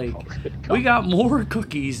on the lake. We got more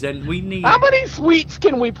cookies than we need. How many sweets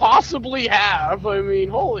can we possibly have? I mean,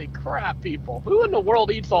 holy crap, people. Who in the world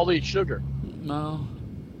eats all this sugar? No,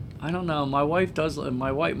 I don't know. My wife does.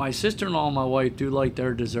 My sister-in-law and my wife do like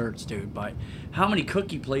their desserts, dude. But how many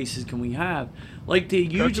cookie places can we have? Like the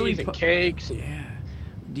usually Cookies and cakes. Yeah.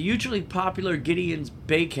 The usually popular Gideon's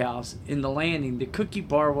Bakehouse in the Landing, the cookie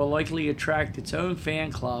bar will likely attract its own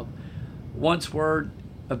fan club once word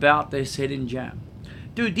about this hidden gem.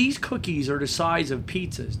 Dude, these cookies are the size of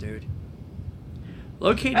pizzas, dude.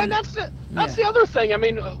 Located, and that's the other thing. I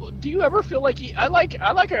mean, do you ever feel like I like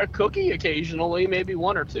a cookie occasionally, maybe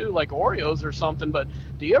one or two, like Oreos or something? But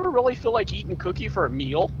do you ever really feel like eating cookie for a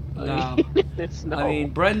meal? No. No. I mean,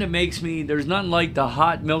 Brenda makes me. There's nothing like the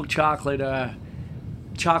hot milk chocolate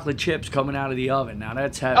chips coming out of the oven. Now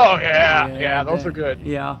that's heavy. Oh yeah, those are good.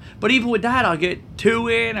 Yeah, but even with that, I'll get 2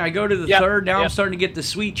 in. I go to the third. Now I'm starting to get the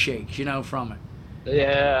sweet shakes, from it.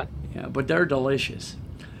 Yeah. Yeah, but they're delicious.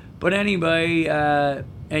 But anyway, and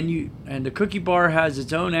the cookie bar has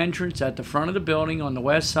its own entrance at the front of the building on the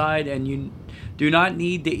west side, and you do not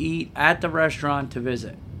need to eat at the restaurant to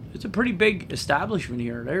visit. It's a pretty big establishment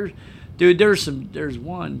here. There's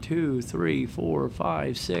 1, 2, 3, 4,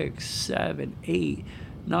 5, 6, 7, 8,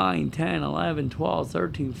 9, 10, 11, 12,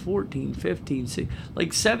 13, 14, 15, 16,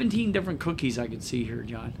 like 17 different cookies I can see here,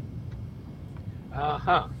 John.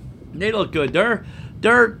 Uh-huh. They look good.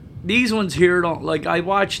 These ones here don't, like, I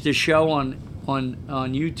watched the show on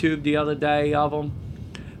YouTube the other day of them,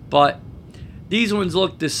 but these ones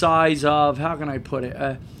look the size of, how can I put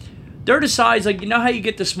it? They're the size, like, you know how you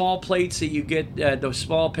get the small plates that you get, the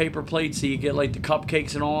small paper plates that you get, like, the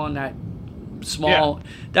cupcakes and all, and that small,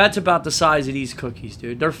 that's about the size of these cookies,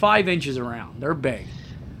 dude. They're 5 inches around. They're big.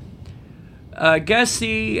 Guests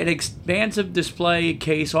see an expansive display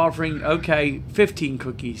case offering, 15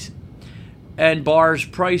 cookies, and bars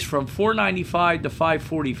priced from $4.95 to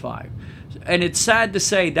 $5.45. And it's sad to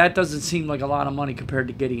say that doesn't seem like a lot of money compared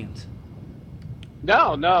to Gideon's.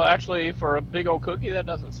 No, actually, for a big old cookie, that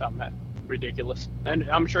doesn't sound that ridiculous. And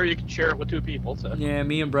I'm sure you can share it with 2 people. So. Yeah,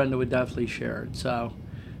 me and Brenda would definitely share it. So,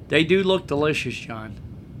 they do look delicious, John.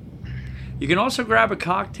 You can also grab a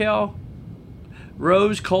cocktail,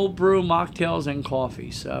 rose, cold brew, mocktails, and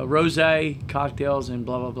coffee. So, rosé, cocktails, and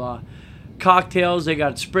blah, blah, blah. Cocktails, they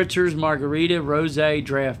got spritzers, margarita, rosé,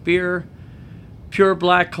 draft beer, pure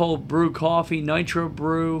black cold brew coffee, nitro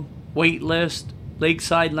brew, wait list,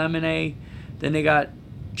 lakeside lemonade. Then they got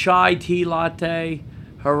chai tea latte,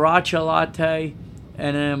 Hiracha latte,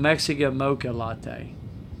 and a Mexican mocha latte.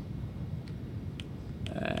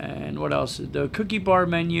 And what else? The cookie bar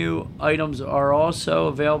menu items are also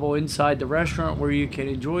available inside the restaurant where you can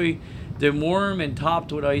enjoy them warm and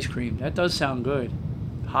topped with ice cream. That does sound good.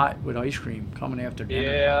 Hot with ice cream coming after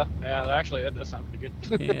dinner. Yeah, actually that does sound pretty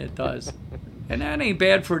good. Yeah, it does. And that ain't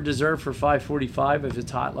bad for dessert for $5.45 if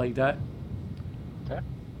it's hot like that. Okay.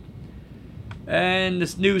 And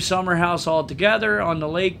this new summer house altogether on the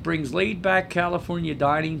lake brings laid-back California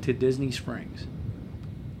dining to Disney Springs.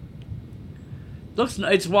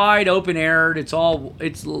 It's wide, open aired.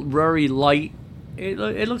 It's very light.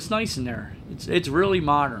 It looks nice in there. It's really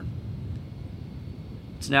modern.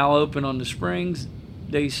 It's now open on the Springs.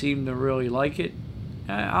 They seem to really like it.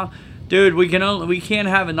 Dude, we can't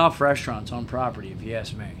have enough restaurants on property if you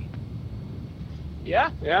ask me.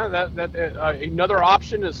 Yeah. That another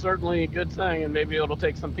option is certainly a good thing, and maybe it'll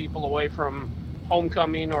take some people away from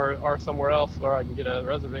Homecoming or somewhere else where I can get a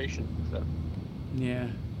reservation. So. Yeah.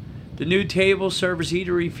 The new table service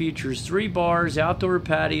eatery features 3 bars, outdoor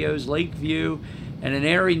patios, lake view, and an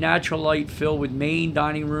airy natural light filled with main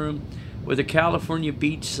dining room with a California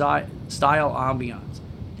beach style ambiance.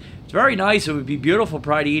 It's very nice. It would be beautiful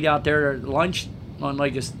probably to eat out there at lunch on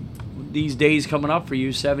these days coming up for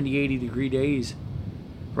you, 70, 80 degree days.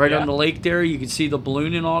 Right on the lake there, you can see the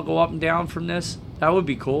balloon and all go up and down from this. That would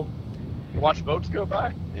be cool. Watch boats go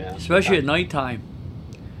by. Yeah. Especially at nighttime.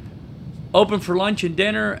 Open for lunch and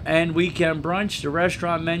dinner and weekend brunch. The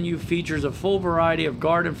restaurant menu features a full variety of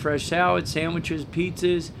garden fresh salads, sandwiches,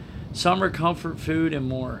 pizzas, summer comfort food, and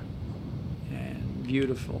more. And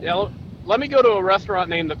beautiful. Yeah, let me go to a restaurant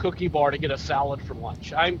named the Cookie Bar to get a salad for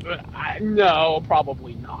lunch. No,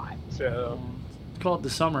 probably not. So it's called the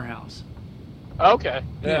Summer House. Okay.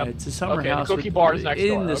 Yeah, it's a summer house. The Cookie Bar is next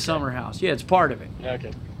door. In the summer house. Yeah, it's part of it.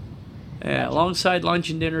 Okay. Yeah, alongside lunch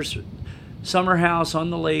and dinners, Summer House on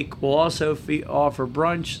the Lake will also offer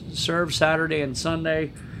brunch served Saturday and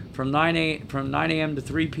Sunday from 9 a.m. to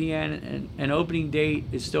 3 p.m. and opening date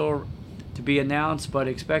is still to to be announced, but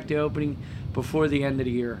expect the opening before the end of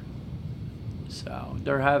the year. So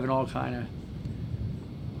they're having all kind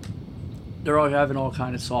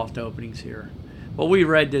of soft openings here. Well, we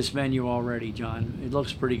read this menu already, John. It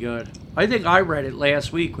looks pretty good. I think I read it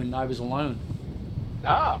last week when I was alone.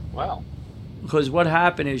 Ah, well. Because what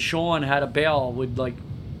happened is Sean had a bail with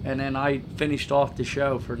and then I finished off the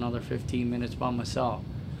show for another 15 minutes by myself.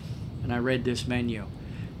 And I read this menu.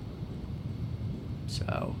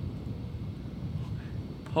 So,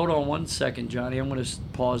 hold on one second, Johnny. I'm going to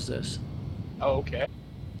pause this. Oh, okay.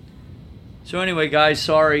 So anyway, guys,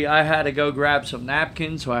 sorry. I had to go grab some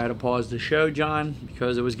napkins, so I had to pause the show, John,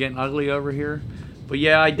 because it was getting ugly over here. But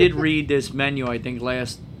yeah, I did read this menu, I think,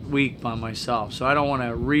 last week by myself. So I don't want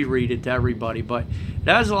to reread it to everybody. But it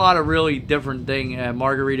has a lot of really different things.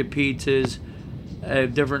 Margarita pizzas,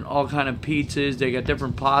 different all kind of pizzas. They got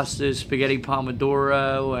different pastas, spaghetti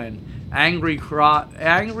pomodoro, and angry crab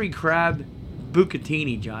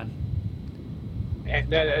bucatini, John.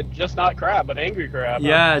 And, just not crab, but angry crab.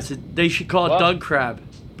 Yes, they should call it Doug crab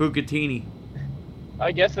bucatini.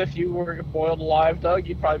 I guess if you were boiled alive, Doug,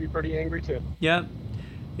 you'd probably be pretty angry too. Yeah,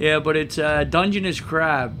 but it's Dungeness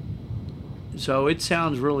crab, so it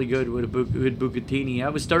sounds really good with with bucatini.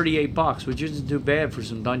 That was $38, which isn't too bad for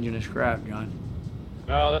some Dungeness crab, John.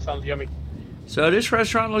 Oh, that sounds yummy. So this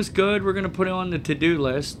restaurant looks good. We're gonna put it on the to-do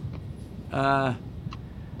list.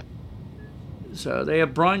 So they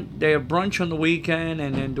have brunch on the weekend,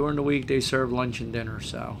 and then during the week they serve lunch and dinner.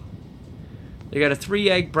 So they got a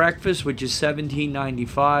 3-egg breakfast, which is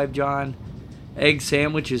 $17.95, John. Egg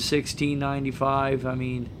sandwich is $16.95. I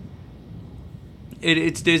mean,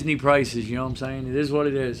 it's Disney prices. You know what I'm saying? It is what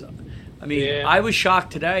it is. I mean, yeah. I was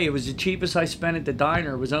shocked today. It was the cheapest I spent at the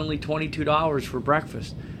diner. It was only $22 for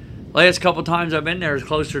breakfast. Last couple times I've been there, it's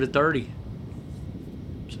closer to $30.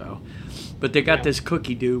 So. But they got this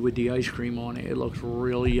cookie dough with the ice cream on it. It looks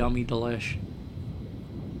really yummy, delish.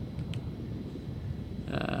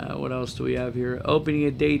 What else do we have here? Opening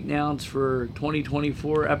a date announced for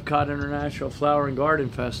 2024 Epcot International Flower and Garden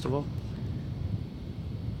Festival.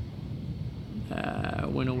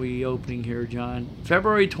 When are we opening here, John?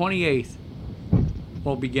 February 28th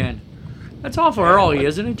will begin. That's awful early,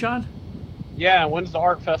 isn't it, John? Yeah, when's the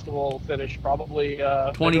art festival finish? Probably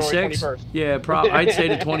 26th? Yeah, I'd say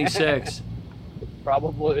the 26th.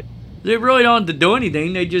 Probably. They really don't have to do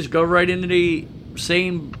anything. They just go right into the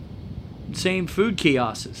same food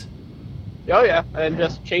kiosks. Oh, yeah, and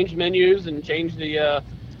just change menus and change the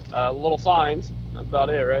little signs. That's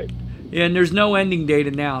about it, right? Yeah, and there's no ending date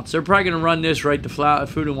announced. They're probably going to run this right to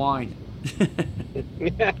Food and Wine.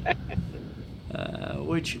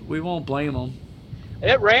 Which we won't blame them.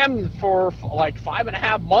 It ran for like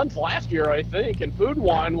 5.5 months last year, I think, and Food and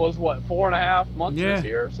Wine was, 4.5 months this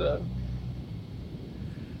year, so...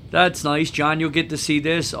 That's nice, John. You'll get to see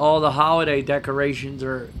this. All the holiday decorations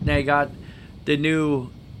they got the new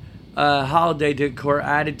holiday decor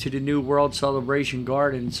added to the new World Celebration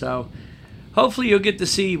Garden. So hopefully you'll get to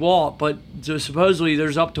see Walt. But supposedly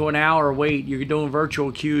there's up to an hour wait. You're doing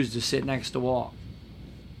virtual queues to sit next to Walt.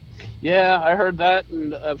 Yeah, I heard that,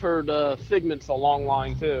 and I've heard Figment's a long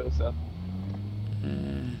line too. So.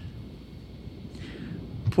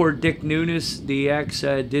 Poor Dick Nunes, the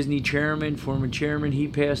ex-Disney chairman, former chairman, he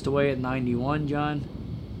passed away at 91, John.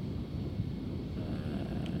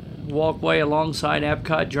 Walkway alongside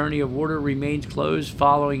Epcot Journey of Water remains closed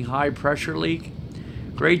following high-pressure leak.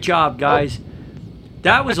 Great job, guys.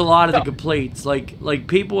 That was a lot of the complaints. Like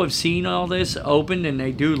people have seen all this open, and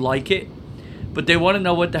they do like it, but they want to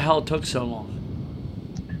know what the hell took so long.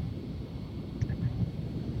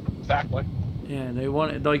 Exactly. Yeah, they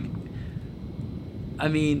want it, I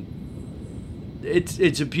mean,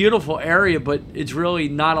 it's a beautiful area, but it's really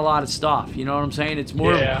not a lot of stuff. You know what I'm saying? It's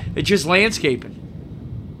more, it's just landscaping.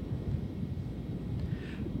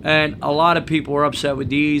 And a lot of people were upset with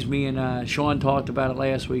these. Me and Sean talked about it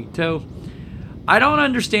last week too. I don't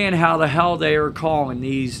understand how the hell they are calling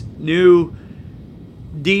these new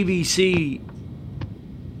DVC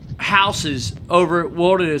houses over at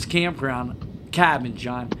Wilderness Campground cabins,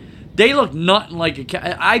 John. They look nothing like a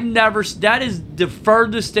cabin. That is the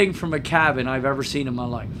furthest thing from a cabin I've ever seen in my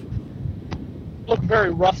life. Look very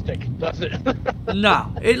rustic, does it?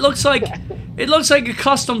 No, it looks like a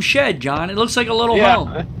custom shed, John. It looks like a little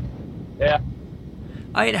home. Yeah.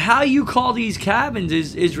 I mean, how you call these cabins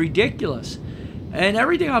is ridiculous. And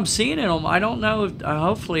everything I'm seeing in them, I don't know if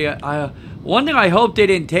hopefully one thing I hope they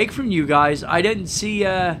didn't take from you guys, I didn't see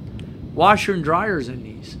washer and dryers in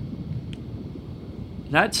these.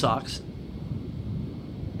 That sucks.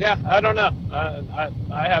 Yeah, I don't know.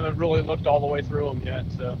 I haven't really looked all the way through them yet,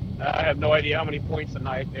 so I have no idea how many points a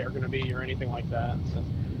night they're going to be or anything like that. So.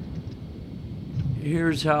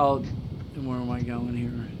 Here's how. Where am I going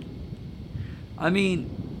here? I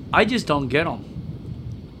mean, I just don't get them.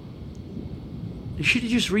 They should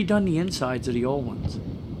have just redone the insides of the old ones.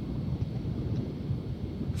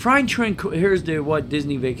 Here's what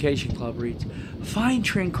Disney Vacation Club reads. Find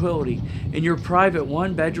tranquility in your private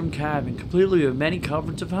one-bedroom cabin, completely with many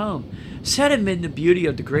comforts of home. Set amid the beauty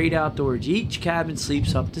of the great outdoors. Each cabin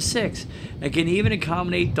sleeps up to 6 and can even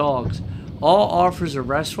accommodate dogs. All offers a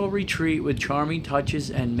restful retreat with charming touches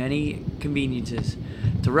and many conveniences.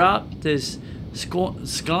 Throughout this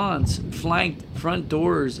sconce, flanked front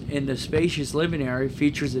doors in the spacious living area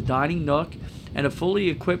features a dining nook and a fully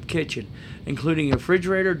equipped kitchen, including a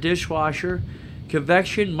refrigerator, dishwasher,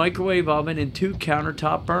 convection microwave oven, and 2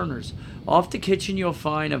 countertop burners. Off the kitchen, you'll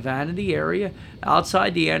find a vanity area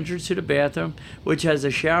outside the entrance to the bathroom, which has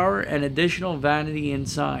a shower and additional vanity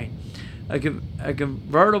inside. A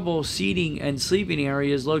convertible seating and sleeping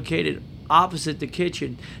area is located opposite the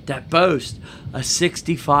kitchen that boasts a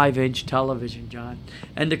 65-inch television, John,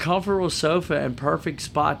 and the comfortable sofa and perfect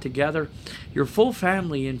spot together your full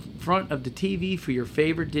family in front of the TV for your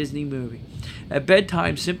favorite Disney movie. At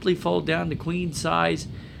bedtime, simply fold down the queen-size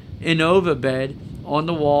Innova bed on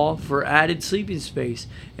the wall for added sleeping space.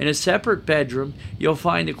 In a separate bedroom, you'll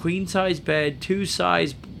find a queen-size bed, 2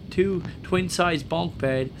 twin-size bunk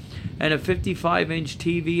bed, and a 55-inch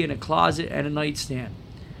TV in a closet and a nightstand.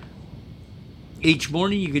 Each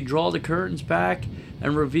morning you can draw the curtains back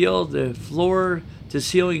and reveal the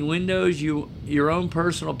floor-to-ceiling windows, your own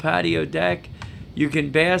personal patio deck. You can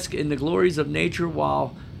bask in the glories of nature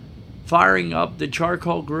while firing up the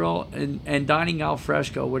charcoal grill and dining al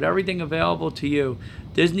fresco with everything available to you.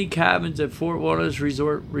 Disney cabins at Fort Wilderness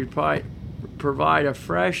Resort provide a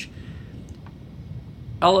fresh,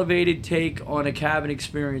 elevated take on a cabin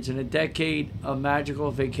experience and a decade of magical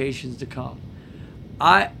vacations to come.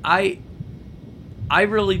 I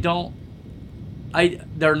really don't.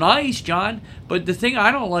 They're nice, John, but the thing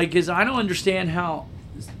I don't like is I don't understand how,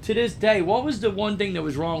 to this day, what was the one thing that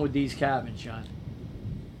was wrong with these cabins, John?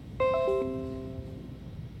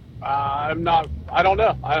 I don't know. I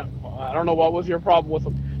don't know what was your problem with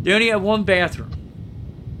them. They only have 1 bathroom.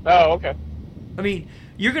 Oh, okay. I mean,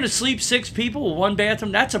 you're going to sleep 6 people with 1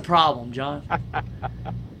 bathroom? That's a problem, John.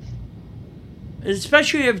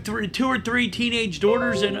 Especially if you have 2 or 3 teenage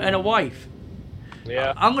daughters and a wife.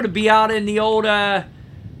 Yeah. I'm going to be out in the old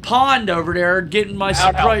pond over there getting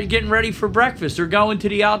getting ready for breakfast, or going to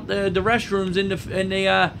the restrooms in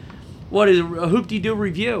the what is it, a Hoop-de-Doo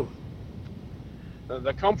Review.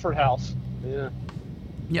 The Comfort House. Yeah.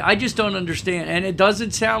 Yeah, I just don't understand, and it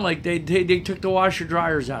doesn't sound like they took the washer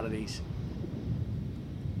dryers out of these.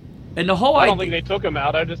 And the whole I don't think they took them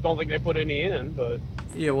out. I just don't think they put any in. But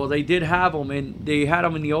yeah, well, they did have them, and they had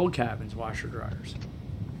them in the old cabins, washer dryers.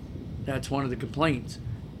 That's one of the complaints.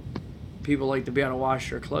 People like to be able to wash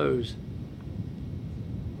their clothes.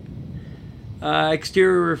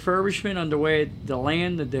 Exterior refurbishment underway at the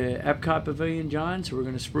land at the Epcot Pavilion, John. So we're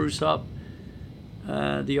going to spruce up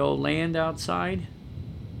the old land outside.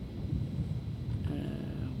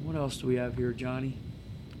 What else do we have here, Johnny?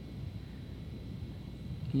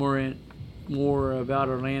 More about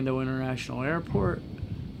Orlando International Airport.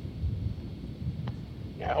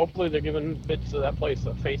 Yeah, hopefully they're giving bits of that place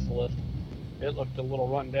a facelift. It looked a little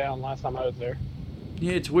run down last time I was there.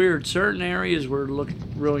 Yeah, it's weird. Certain areas were looking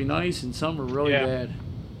really nice, and some were really bad.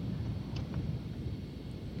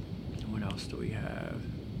 What else do we have?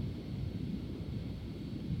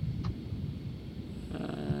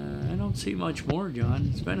 I don't see much more, John.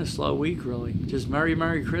 It's been a slow week, really. Just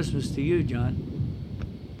Merry Christmas to you, John.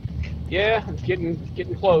 Yeah, it's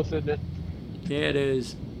getting close, isn't it? Yeah, it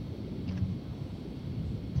is.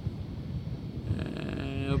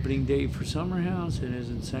 Opening date for Summer House. It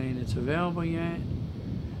isn't saying it's available yet.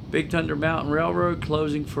 Big Thunder Mountain Railroad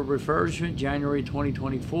closing for refurbishment January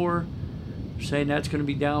 2024. They're saying that's going to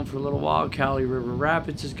be down for a little while. Cali River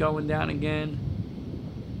Rapids is going down again.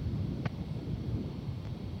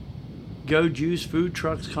 Go Juice Food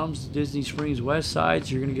Trucks comes to Disney Springs West Side,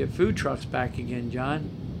 so you're going to get food trucks back again, John.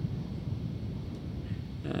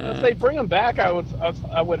 If they bring them back, I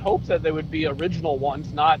would hope that they would be original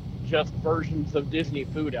ones, not just versions of Disney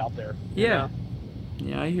food out there. Yeah.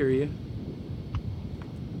 Yeah, I hear you.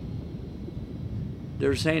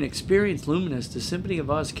 They're saying experience Luminous, the Symphony of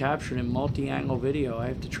Us captured in multi-angle video. I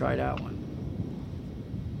have to try that one.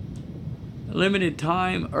 Limited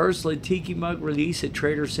time Ursula Tiki Mug release at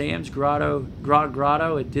Trader Sam's Grotto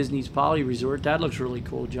at Disney's Poly Resort. That looks really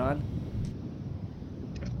cool, John.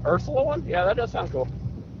 Ursula one? Yeah, that does sound cool.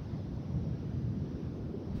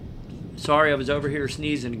 Sorry, I was over here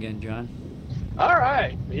sneezing again, John. All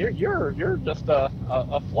right, you're just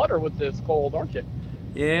a flutter with this cold, aren't you?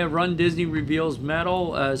 Yeah, Run Disney reveals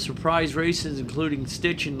medal, surprise races including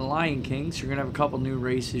Stitch and the Lion King. So you're gonna have a couple new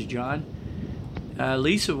races, John.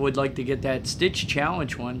 Lisa would like to get that Stitch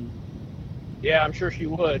Challenge one. Yeah, I'm sure she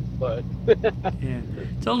would, but Yeah,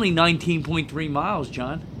 it's only 19.3 miles,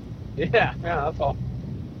 John. yeah, that's all.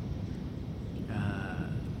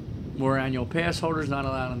 More annual pass holders not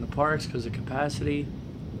allowed in the parks because of capacity.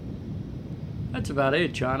 That's about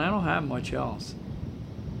it, John. I don't have much else.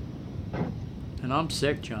 And I'm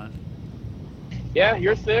sick, John. Yeah,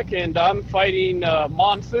 you're sick, and I'm fighting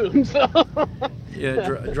monsoon. So.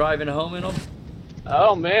 Yeah, driving home in them?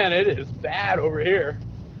 Oh, man, it is bad over here.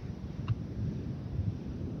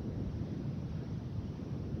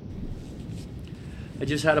 I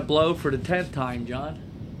just had a blow for the 10th time, John.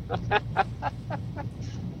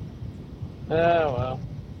 Oh, well.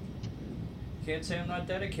 Can't say I'm not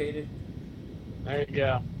dedicated. There you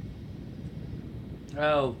go.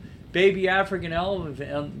 Oh, baby African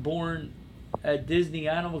elephant born at Disney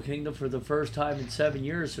Animal Kingdom for the first time in 7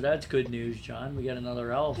 years, so that's good news, John. We got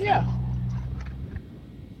another elephant. Yeah.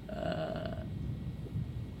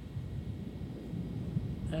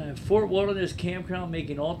 Fort Wilderness Campground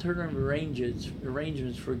making alternative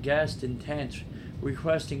arrangements for guests in tents,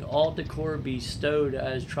 requesting all decor be stowed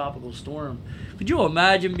as tropical storm. Could you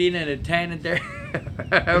imagine being in a tent there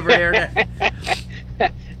over there?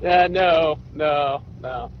 No.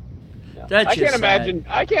 That's I can't just imagine.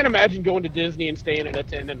 sad. I can't imagine going to Disney and staying in a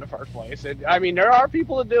tent in the first place. I mean, there are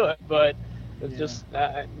people that do it, but it's just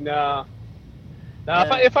no. Now,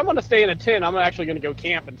 Yeah. if I'm going to stay in a tent, I'm actually going to go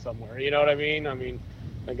camping somewhere. You know what I mean? I mean,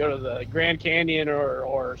 I go to the Grand Canyon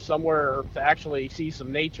or somewhere to actually see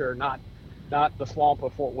some nature, not the swamp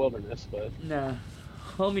of Fort Wilderness. But Nah,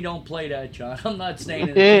 homie, don't play that, John. I'm not staying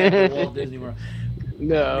in a tent at Walt Disney World.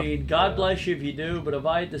 no. I mean, God bless you if you do, but if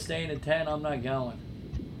I had to stay in a tent, I'm not going.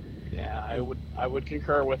 Yeah, I would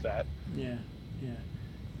concur with that. Yeah.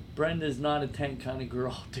 Brenda's not a tent kind of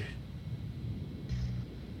girl, dude.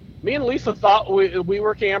 Me and Lisa thought we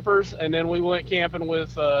were campers, and then we went camping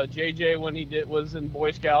with JJ when he was in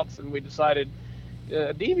Boy Scouts, and we decided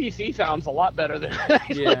DVC sounds a lot better than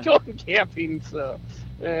actually going camping. So,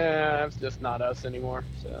 it's just not us anymore.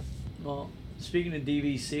 So. Well, speaking of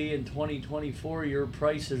DVC, in 2024, your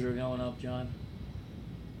prices are going up, John.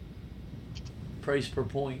 Price per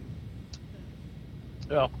point.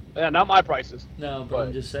 Oh, yeah, not my prices. No, but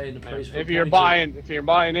I'm just saying the price per point. If you're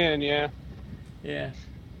buying in, yeah. Yeah.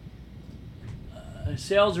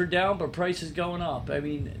 Sales are down, but prices going up. I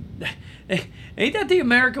mean, ain't that the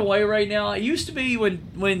American way right now? It used to be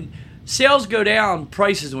when sales go down,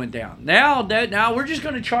 prices went down. Now we're just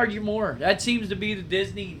going to charge you more. That seems to be the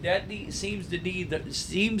Disney. Seems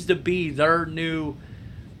to be their new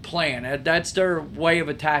plan. That's their way of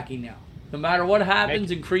attacking now. No matter what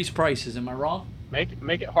happens, increase prices. Am I wrong?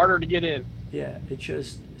 Make it harder to get in. Yeah, it's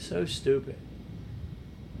just so stupid.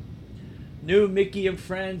 New Mickey and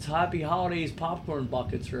Friends Happy Holidays popcorn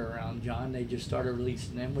buckets are around, John. They just started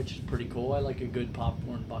releasing them, which is pretty cool. I like a good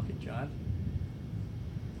popcorn bucket, John.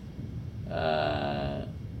 They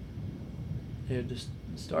have the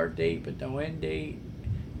start date, but no end date.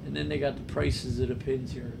 And then they got the prices of the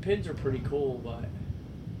pins here. The pins are pretty cool, but...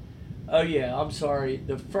 Oh, yeah, I'm sorry.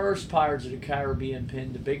 The first Pirates of the Caribbean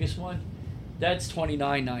pin, the biggest one, that's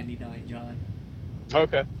 $29.99, John.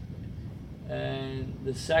 Okay. And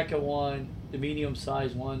the second one, the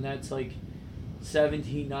medium-sized one, that's like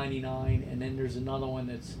 $17.99. And then there's another one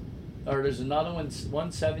one's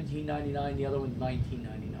 $17.99, the other one's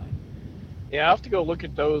 $19.99. Yeah, I have to go look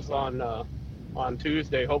at those on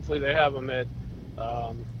Tuesday. Hopefully they have them at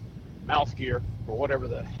Mouse Gear or whatever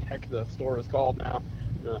the heck the store is called now.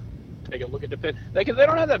 Take a look at the pin. Because they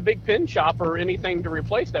don't have that big pin shop or anything to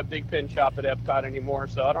replace that big pin shop at Epcot anymore,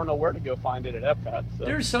 so I don't know where to go find it at Epcot. So.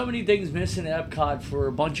 There's so many things missing at Epcot for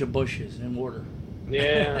a bunch of bushes in water.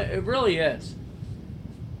 Yeah. It really is.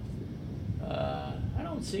 I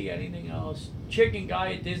don't see anything else. Chicken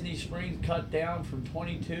guy at Disney Springs cut down from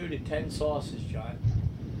 22 to 10 sauces, John.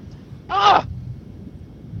 Ah!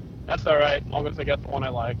 That's all right, as long as I got the one I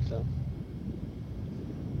like. So.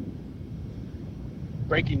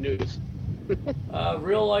 Breaking news.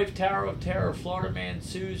 Real life Tower of Terror. Florida man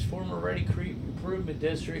sues former Ready Creek Improvement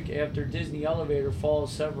District after Disney elevator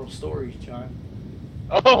falls several stories, John.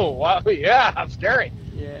 Oh, wow. Yeah, scary.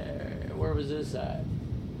 Yeah, where was this at?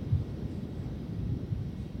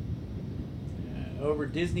 Over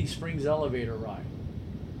Disney Springs elevator ride.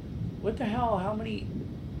 What the hell? How many?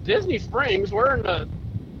 Disney Springs? We're in the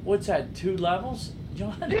What's that? 2 levels,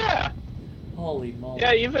 John? Yeah. Holy moly.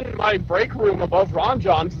 Yeah, even my break room above Ron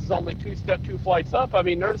John's is only 2 flights up. I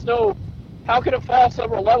mean, there's no. How could it fall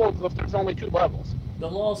several levels if there's only 2 levels? The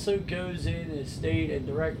lawsuit goes in as state a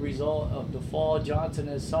direct result of the fall. Johnson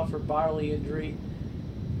has suffered bodily injury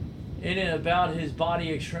in and about his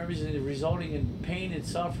body extremities, resulting in pain and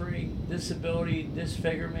suffering, disability,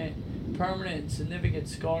 disfigurement, permanent and significant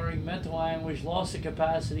scarring, mental anguish, loss of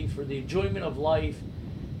capacity for the enjoyment of life,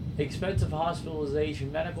 expensive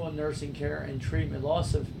hospitalization, medical and nursing care and treatment,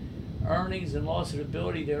 loss of earnings, and loss of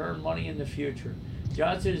ability to earn money in the future.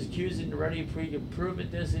 Johnson is accused in the Ready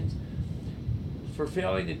Improvement Distance for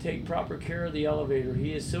failing to take proper care of the elevator.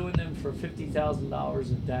 He is suing them for $50,000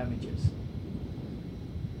 of damages.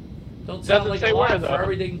 Don't sound like a lot for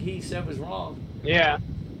everything he said was wrong. Yeah.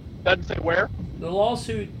 Doesn't say where. The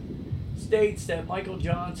lawsuit states that Michael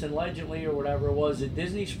Johnson, allegedly or whatever, was at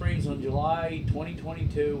Disney Springs on July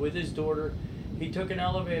 2022 with his daughter. He took an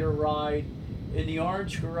elevator ride in the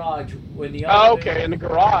orange garage when the elevator... okay, in the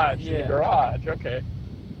garage. Yeah. In the garage, okay.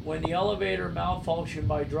 When the elevator malfunctioned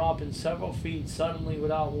by dropping several feet suddenly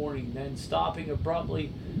without warning, then stopping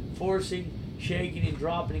abruptly, forcing, shaking, and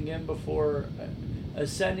dropping again before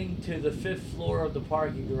ascending to the 5th floor of the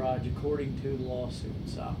parking garage, according to the lawsuit.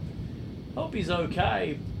 So, hope he's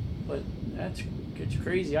okay, but it's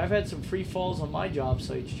crazy. I've had some free falls on my job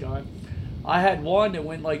sites, John. I had one that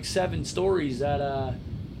went like 7 stories at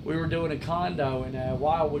we were doing a condo in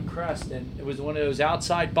Wildwood Crest, and it was one of those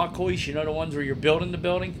outside buck hoists, you know, the ones where you're building the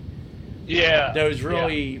building? Yeah. Those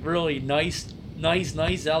really nice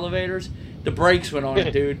elevators. The brakes went on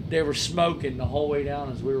it, dude. They were smoking the whole way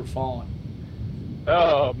down as we were falling.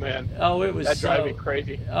 Oh, man. Oh, it was that drives me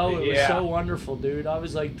crazy. Oh, it was so wonderful, dude. I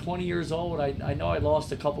was like 20 years old. I know I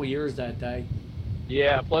lost a couple years that day.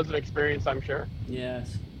 Yeah, pleasant experience, I'm sure.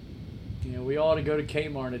 Yes. You know, we ought to go to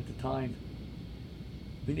Kmart at the time.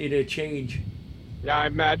 We needed a change. Yeah, I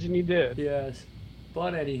imagine you did. Yes.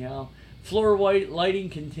 But anyhow, floor white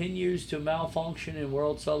lighting continues to malfunction in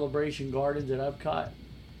World Celebration Gardens at Epcot.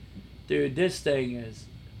 Dude, this thing is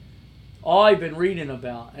all I've been reading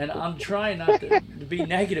about, and I'm trying not to be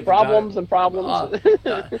negative problems about it. And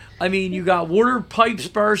problems. I mean, you got water pipes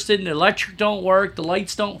bursting, the electric don't work, the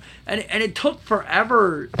lights don't, and it took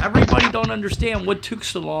forever. Everybody don't understand what took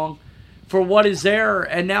so long for what is there,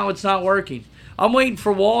 and now it's not working. I'm waiting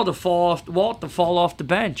for Walt to fall off the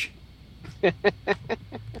bench.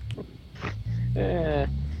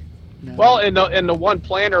 No. Well, in the one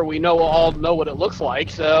planner, we all know what it looks like.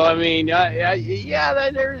 So I mean, and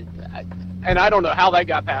I don't know how that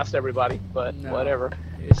got past everybody, but whatever.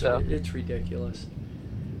 It's ridiculous.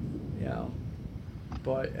 Yeah.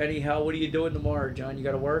 But anyhow, what are you doing tomorrow, John? You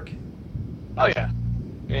got to work? Oh yeah.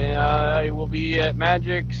 And I will be at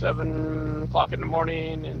Magic 7 o'clock in the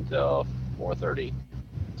morning until 4:30.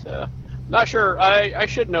 So not sure. I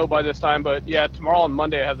should know by this time, but yeah, tomorrow and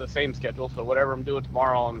Monday I have the same schedule. So whatever I'm doing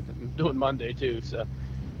tomorrow, I'm doing Monday too. So.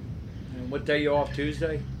 And what day you off?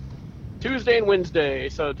 Tuesday? Tuesday and Wednesday.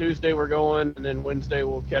 So Tuesday we're going, and then Wednesday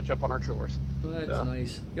we'll catch up on our chores. Well, that's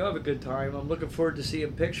nice. You'll have a good time. I'm looking forward to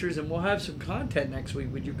seeing pictures, and we'll have some content next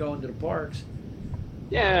week with you going to the parks.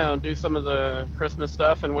 Yeah, I'll do some of the Christmas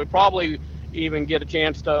stuff, and we probably even get a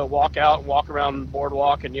chance to walk out and walk around the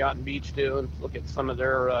boardwalk and Yacht and Beach too, and look at some of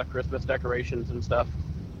their Christmas decorations and stuff.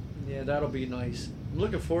 Yeah, that'll be nice. I'm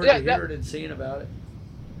looking forward to hearing and seeing about it.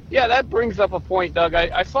 Yeah, that brings up a point, Doug.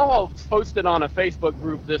 I saw posted on a Facebook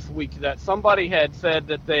group this week that somebody had said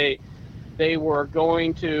that they were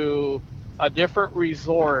going to a different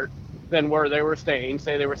resort than where they were staying.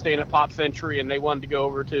 Say they were staying at Pop Century and they wanted to go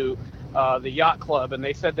over to the yacht club, and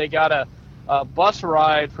they said they got a bus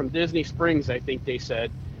ride from Disney Springs, I think they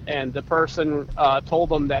said, and the person told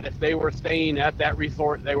them that if they were staying at that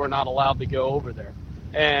resort, they were not allowed to go over there.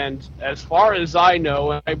 And as far as I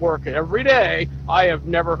know, and I work every day, I have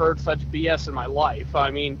never heard such BS in my life.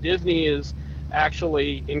 I mean, Disney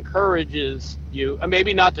actually encourages you,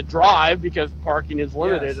 maybe not to drive because parking is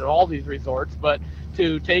limited at all these resorts, but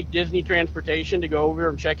to take Disney transportation to go over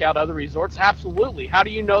and check out other resorts. Absolutely. How do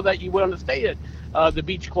you know that you want to stay at the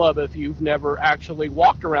beach club if you've never actually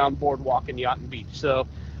walked around Boardwalk and Yacht and Beach? So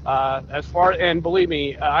and believe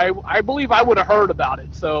me, I believe I would have heard about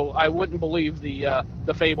it, so I wouldn't believe the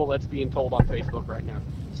fable that's being told on Facebook right now.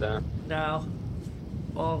 So no,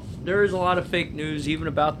 well, there is a lot of fake news even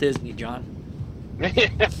about Disney, John.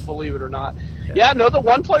 Believe it or not. Yeah, no, the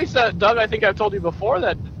one place that, Doug, I think I've told you before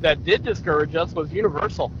that did discourage us was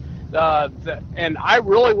Universal. And I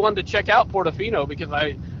really wanted to check out Portofino because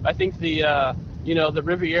I think the the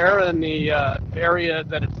Riviera and the area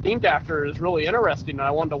that it's themed after is really interesting. And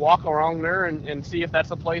I wanted to walk around there and see if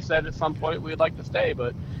that's a place that at some point we'd like to stay.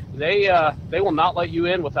 But they will not let you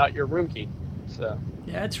in without your room key. So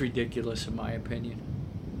Yeah, it's ridiculous in my opinion.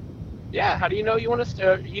 yeah, how do you know you want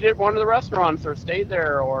to eat at one of the restaurants or stay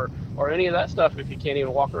there or any of that stuff if you can't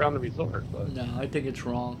even walk around the resort? But No, I think it's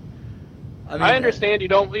wrong. I understand you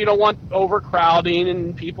don't want overcrowding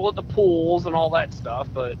and people at the pools and all that stuff,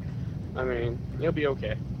 but I mean, you'll be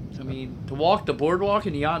okay. I mean, to walk the boardwalk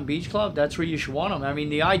in the Yacht and Beach Club, that's where you should want them. I mean,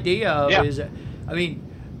 the idea of is, I mean,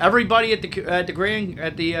 everybody at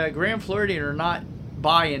the Grand Floridian are not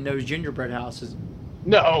buying those gingerbread houses.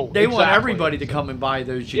 No, They want everybody to come and buy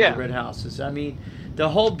those gingerbread houses. I mean, the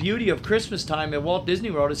whole beauty of Christmas time at Walt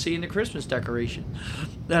Disney World is seeing the Christmas decoration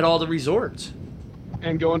at all the resorts.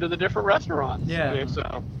 And going to the different restaurants. Yeah. And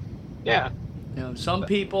so, yeah. Some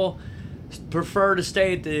people prefer to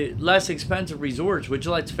stay at the less expensive resorts, which,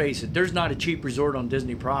 let's face it, there's not a cheap resort on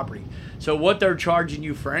Disney property. So what they're charging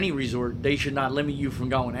you for any resort, they should not limit you from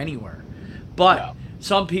going anywhere. But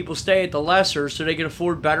some people stay at the lesser so they can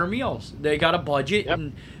afford better meals. They got a budget,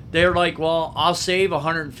 and they're like, well, I'll save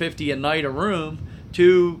 $150 a night a room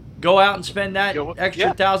to go out and spend that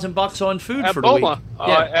extra $1,000 on food at for Boma, the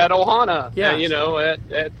week. at Ohana,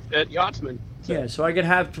 Yeah. at Yachtsman. So. Yeah, so I could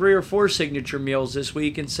have 3 or 4 signature meals this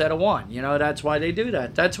week instead of 1. That's why they do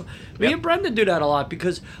that. Me and Brenda do that a lot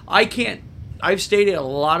because I've stayed at a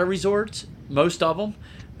lot of resorts, most of them,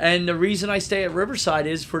 and the reason I stay at Riverside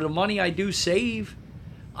is for the money I do save.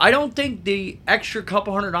 I don't think the extra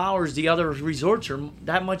couple $100 the other resorts are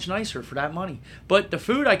that much nicer for that money. But the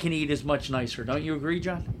food I can eat is much nicer. Don't you agree,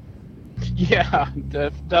 John? Yeah,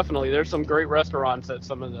 definitely. There's some great restaurants at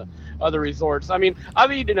some of the other resorts. I mean,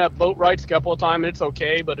 I've eaten at Boat Rights a couple of times. It's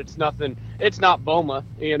okay, but it's nothing. It's not Boma.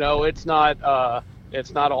 It's not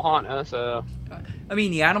Ohana. So. I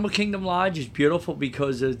mean, the Animal Kingdom Lodge is beautiful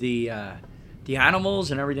because of the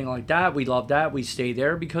animals and everything like that. We love that. We stay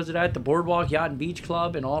there because of that. The Boardwalk Yacht and Beach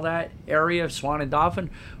Club and all that area, Swan and Dolphin,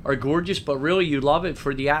 are gorgeous, but really you love it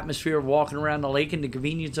for the atmosphere of walking around the lake and the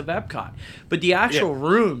convenience of Epcot. But the actual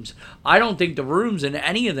rooms, I don't think the rooms in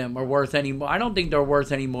any of them are worth any more. I don't think they're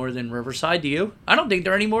worth any more than Riverside, do you? I don't think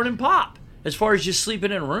they're any more than Pop, as far as just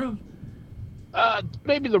sleeping in a room.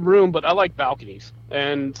 Maybe the room, but I like balconies,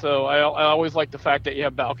 and so I always like the fact that you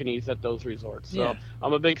have balconies at those resorts. So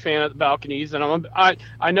I'm a big fan of the balconies, and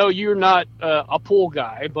I know you're not a pool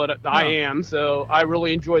guy, but I am. So I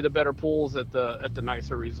really enjoy the better pools at the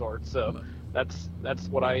nicer resorts. So that's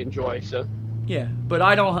what I enjoy. So. Yeah, but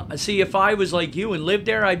I don't see if I was like you and lived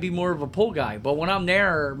there, I'd be more of a pool guy. But when I'm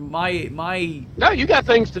there, my no, you got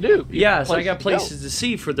things to do. I got places to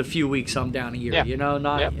see for the few weeks I'm down here.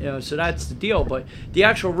 Yeah. So that's the deal. But the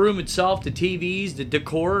actual room itself, the TVs, the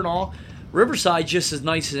decor, and all, Riverside's just as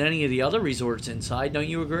nice as any of the other resorts inside. Don't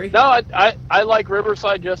you agree? No, I like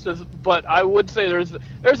Riverside just as, but I would say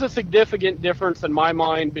there's a significant difference in my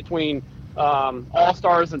mind between All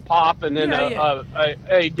Stars and Pop, and then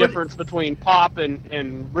a difference between Pop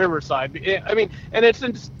and Riverside. I mean, and it's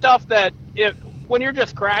in stuff that when you're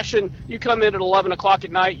just crashing, you come in at 11 o'clock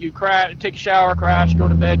at night, you crash, take a shower, crash, go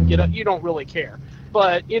to bed, and get up. You don't really care.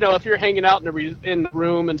 But if you're hanging out in the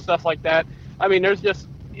room and stuff like that, I mean, there's just,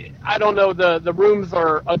 I don't know, the rooms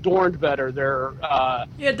are adorned better. They're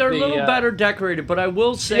they're a little better decorated, but I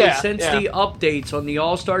will say the updates on the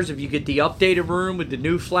All-Stars, if you get the updated room with the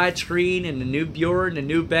new flat screen and the new bureau and the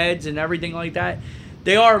new beds and everything like that,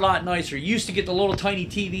 they are a lot nicer. You used to get the little tiny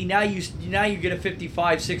TV, now you get a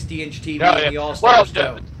 55, 60-inch TV in the All-Stars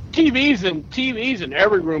too. TVs in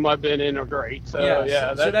every room I've been in are great. So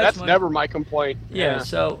that's never my complaint. Yeah,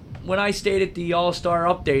 so when I stayed at the All-Star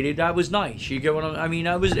updated, that was nice. You get what I mean?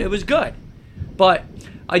 It was good. But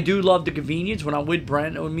I do love the convenience when I'm with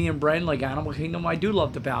me and Brent, like Animal Kingdom. I do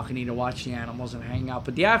love the balcony to watch the animals and hang out.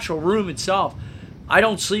 But the actual room itself, I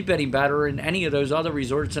don't sleep any better in any of those other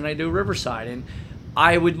resorts than I do Riverside. And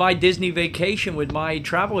with my Disney vacation, with my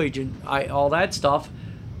travel agent, all that stuff,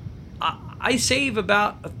 I save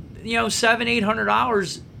about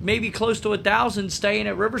 $700-800, maybe close to $1,000 staying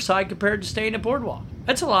at Riverside compared to staying at Boardwalk.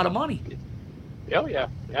 That's a lot of money. Oh yeah,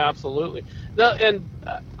 absolutely.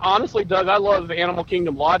 Honestly, Doug, I love Animal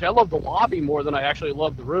Kingdom Lodge. I love the lobby more than I actually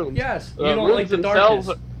love the rooms. Yes, you don't like the darkness.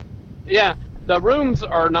 Yeah, the rooms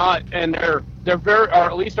are not, and they're very, or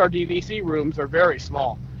at least our DVC rooms are very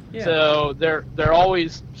small. Yeah. So they're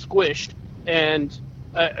always squished. And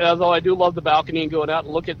although I do love the balcony and going out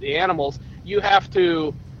and look at the animals, you have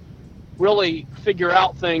to really figure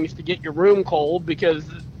out things to get your room cold because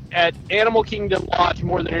at Animal Kingdom Lodge,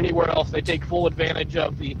 more than anywhere else, they take full advantage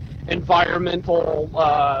of the environmental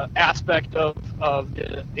aspect of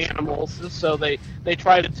the animals. So they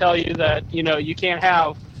try to tell you that, you know, you can't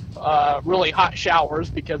have really hot showers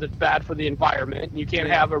because it's bad for the environment. You can't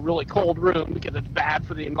have a really cold room because it's bad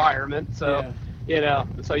for the environment. So, you know,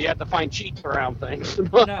 so you have to find cheats around things.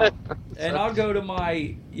 No. And I'll go to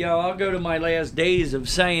my last days of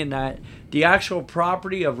saying that the actual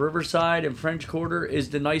property of Riverside and French Quarter is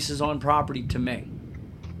the nicest on property to me.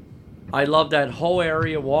 I love that whole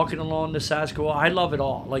area, walking along the Saskatchewan. I love it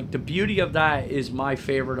all. Like, the beauty of that is my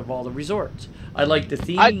favorite of all the resorts. I like the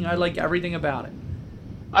theming. I like everything about it.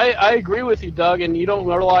 I agree with you, Doug, and you don't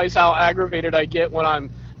realize how aggravated I get when I'm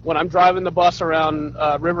driving the bus around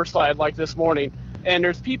Riverside like this morning, and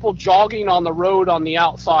there's people jogging on the road on the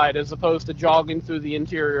outside as opposed to jogging through the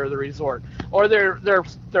interior of the resort, or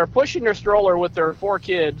they're pushing their stroller with their 4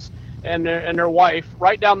 kids and their wife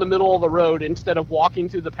right down the middle of the road instead of walking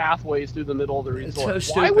through the pathways through the middle of the resort. It's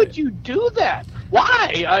so stupid. Why would you do that?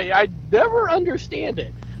 Why? I never understand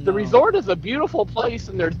it. The resort is a beautiful place,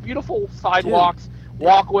 and there's beautiful sidewalks. Dude.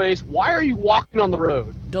 Walkways. Why are you walking on the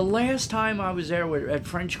road? The last time I was there at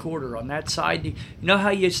French Quarter on that side, you know how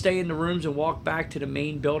you stay in the rooms and walk back to the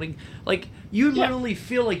main building? Like, you literally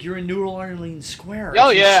feel like you're in New Orleans Square. Oh,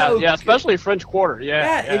 yeah, especially French Quarter.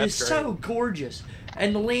 Yeah, it is so gorgeous.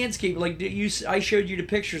 And the landscape, like I showed you the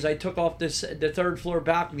pictures I took off the 3rd floor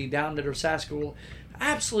balcony down to the Saskatchewan.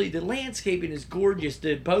 Absolutely, the landscaping is gorgeous.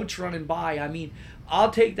 The boats running by. I mean, I'll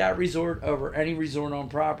take that resort over any resort on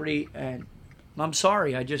property, and I'm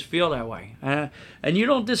sorry, I just feel that way. And you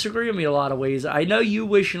don't disagree with me a lot of ways. I know you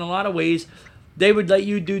wish in a lot of ways they would let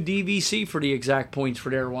you do DVC for the exact points for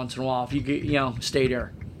there once in a while if you stay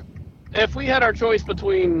there. If we had our choice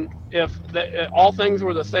between all things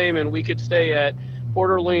were the same and we could stay at Port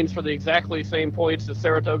Orleans for the exactly same points as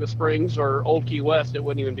Saratoga Springs or Old Key West, it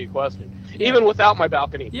wouldn't even be a question. Yeah. Even without my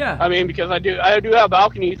balcony. Yeah. I mean, because I do have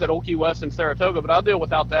balconies at Old Key West and Saratoga, but I'll deal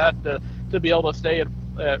without that to be able to stay at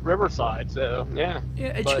Riverside. So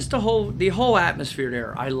it's just the whole atmosphere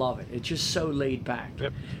there. I love it. It's just so laid back.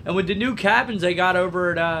 Yep. And with the new cabins they got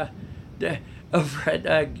over at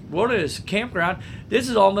Wilderness Campground, this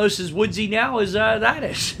is almost as woodsy now as that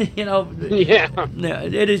is. It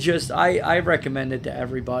is just I recommend it to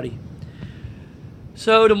everybody.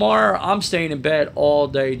 So tomorrow I'm staying in bed all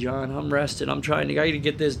day, John. I'm resting. I got to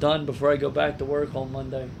get this done before I go back to work on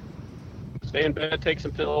Monday. Stay in bed, take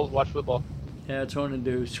some pills, watch football. Yeah, that's what I'm going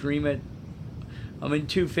to do. Scream it. I'm in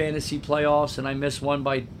 2 fantasy playoffs, and I missed one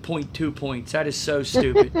by 0.2 points. That is so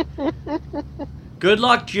stupid. Good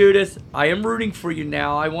luck, Judith. I am rooting for you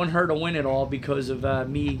now. I want her to win it all because of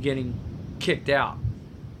me getting kicked out.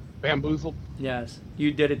 Bamboozled? Yes.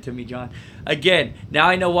 You did it to me, John. Again, now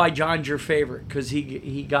I know why John's your favorite, because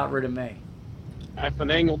he got rid of me. I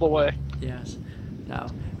finagled away. Yes. No.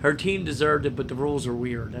 Her team deserved it, but the rules are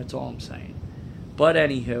weird. That's all I'm saying. But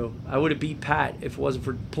anywho, I would have beat Pat if it wasn't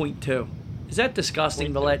for 0.2. Is that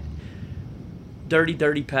disgusting to let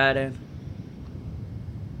dirty Pat in?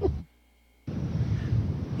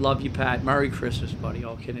 Love you, Pat. Merry Christmas, buddy.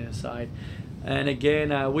 All kidding aside. And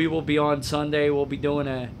again, we will be on Sunday. We'll be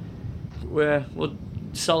doing we'll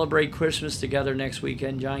celebrate Christmas together next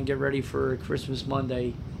weekend. John, get ready for Christmas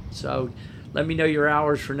Monday. So let me know your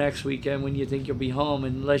hours for next weekend when you think you'll be home,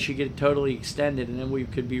 unless you get it totally extended, and then we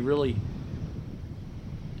could be really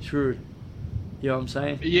screwed. You know what I'm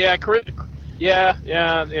saying? Yeah,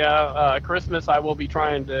 Christmas I will be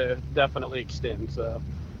trying to definitely extend. So.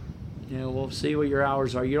 Yeah, we'll see what your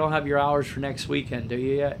hours are. You don't have your hours for next weekend, do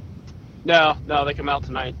you yet? No, they come out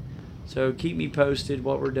tonight. So keep me posted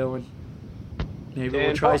what we're doing. Maybe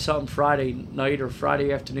we'll try something Friday night or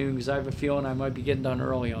Friday afternoon, because I have a feeling I might be getting done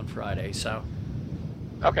early on Friday. So.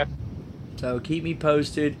 Okay. So keep me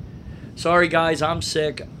posted. Sorry, guys, I'm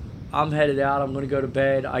sick. I'm headed out. I'm going to go to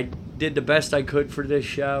bed. I did the best I could for this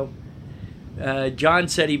show. John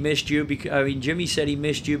said he missed you. Jimmy said he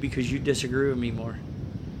missed you because you disagree with me more.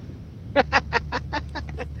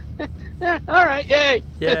 All right, yay.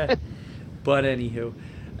 Yeah. But anywho,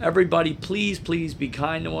 everybody, please be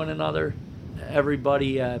kind to one another.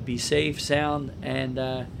 Everybody be safe, sound,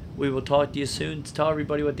 and we will talk to you soon. Tell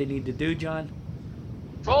everybody what they need to do, John.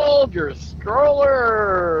 Fold your strollers.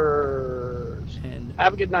 And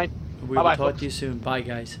have a good night. We will talk to you soon. Bye,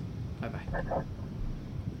 guys. Bye-bye.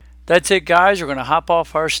 That's it, guys. We're going to hop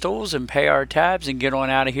off our stools and pay our tabs and get on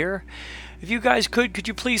out of here. If you guys could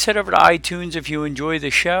you please head over to iTunes if you enjoy the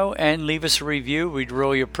show and leave us a review? We'd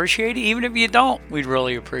really appreciate it. Even if you don't, we'd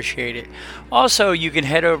really appreciate it. Also, you can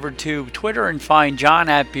head over to Twitter and find John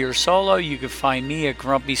at Beer Solo. You can find me at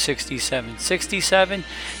Grumpy6767.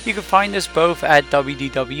 You can find us both at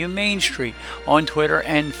WDW Mainstreet on Twitter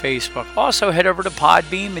and Facebook. Also, head over to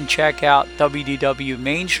Podbeam and check out WDW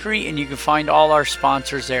Mainstreet, and you can find all our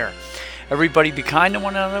sponsors there. Everybody be kind to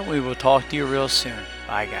one another. We will talk to you real soon.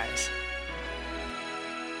 Bye, guys.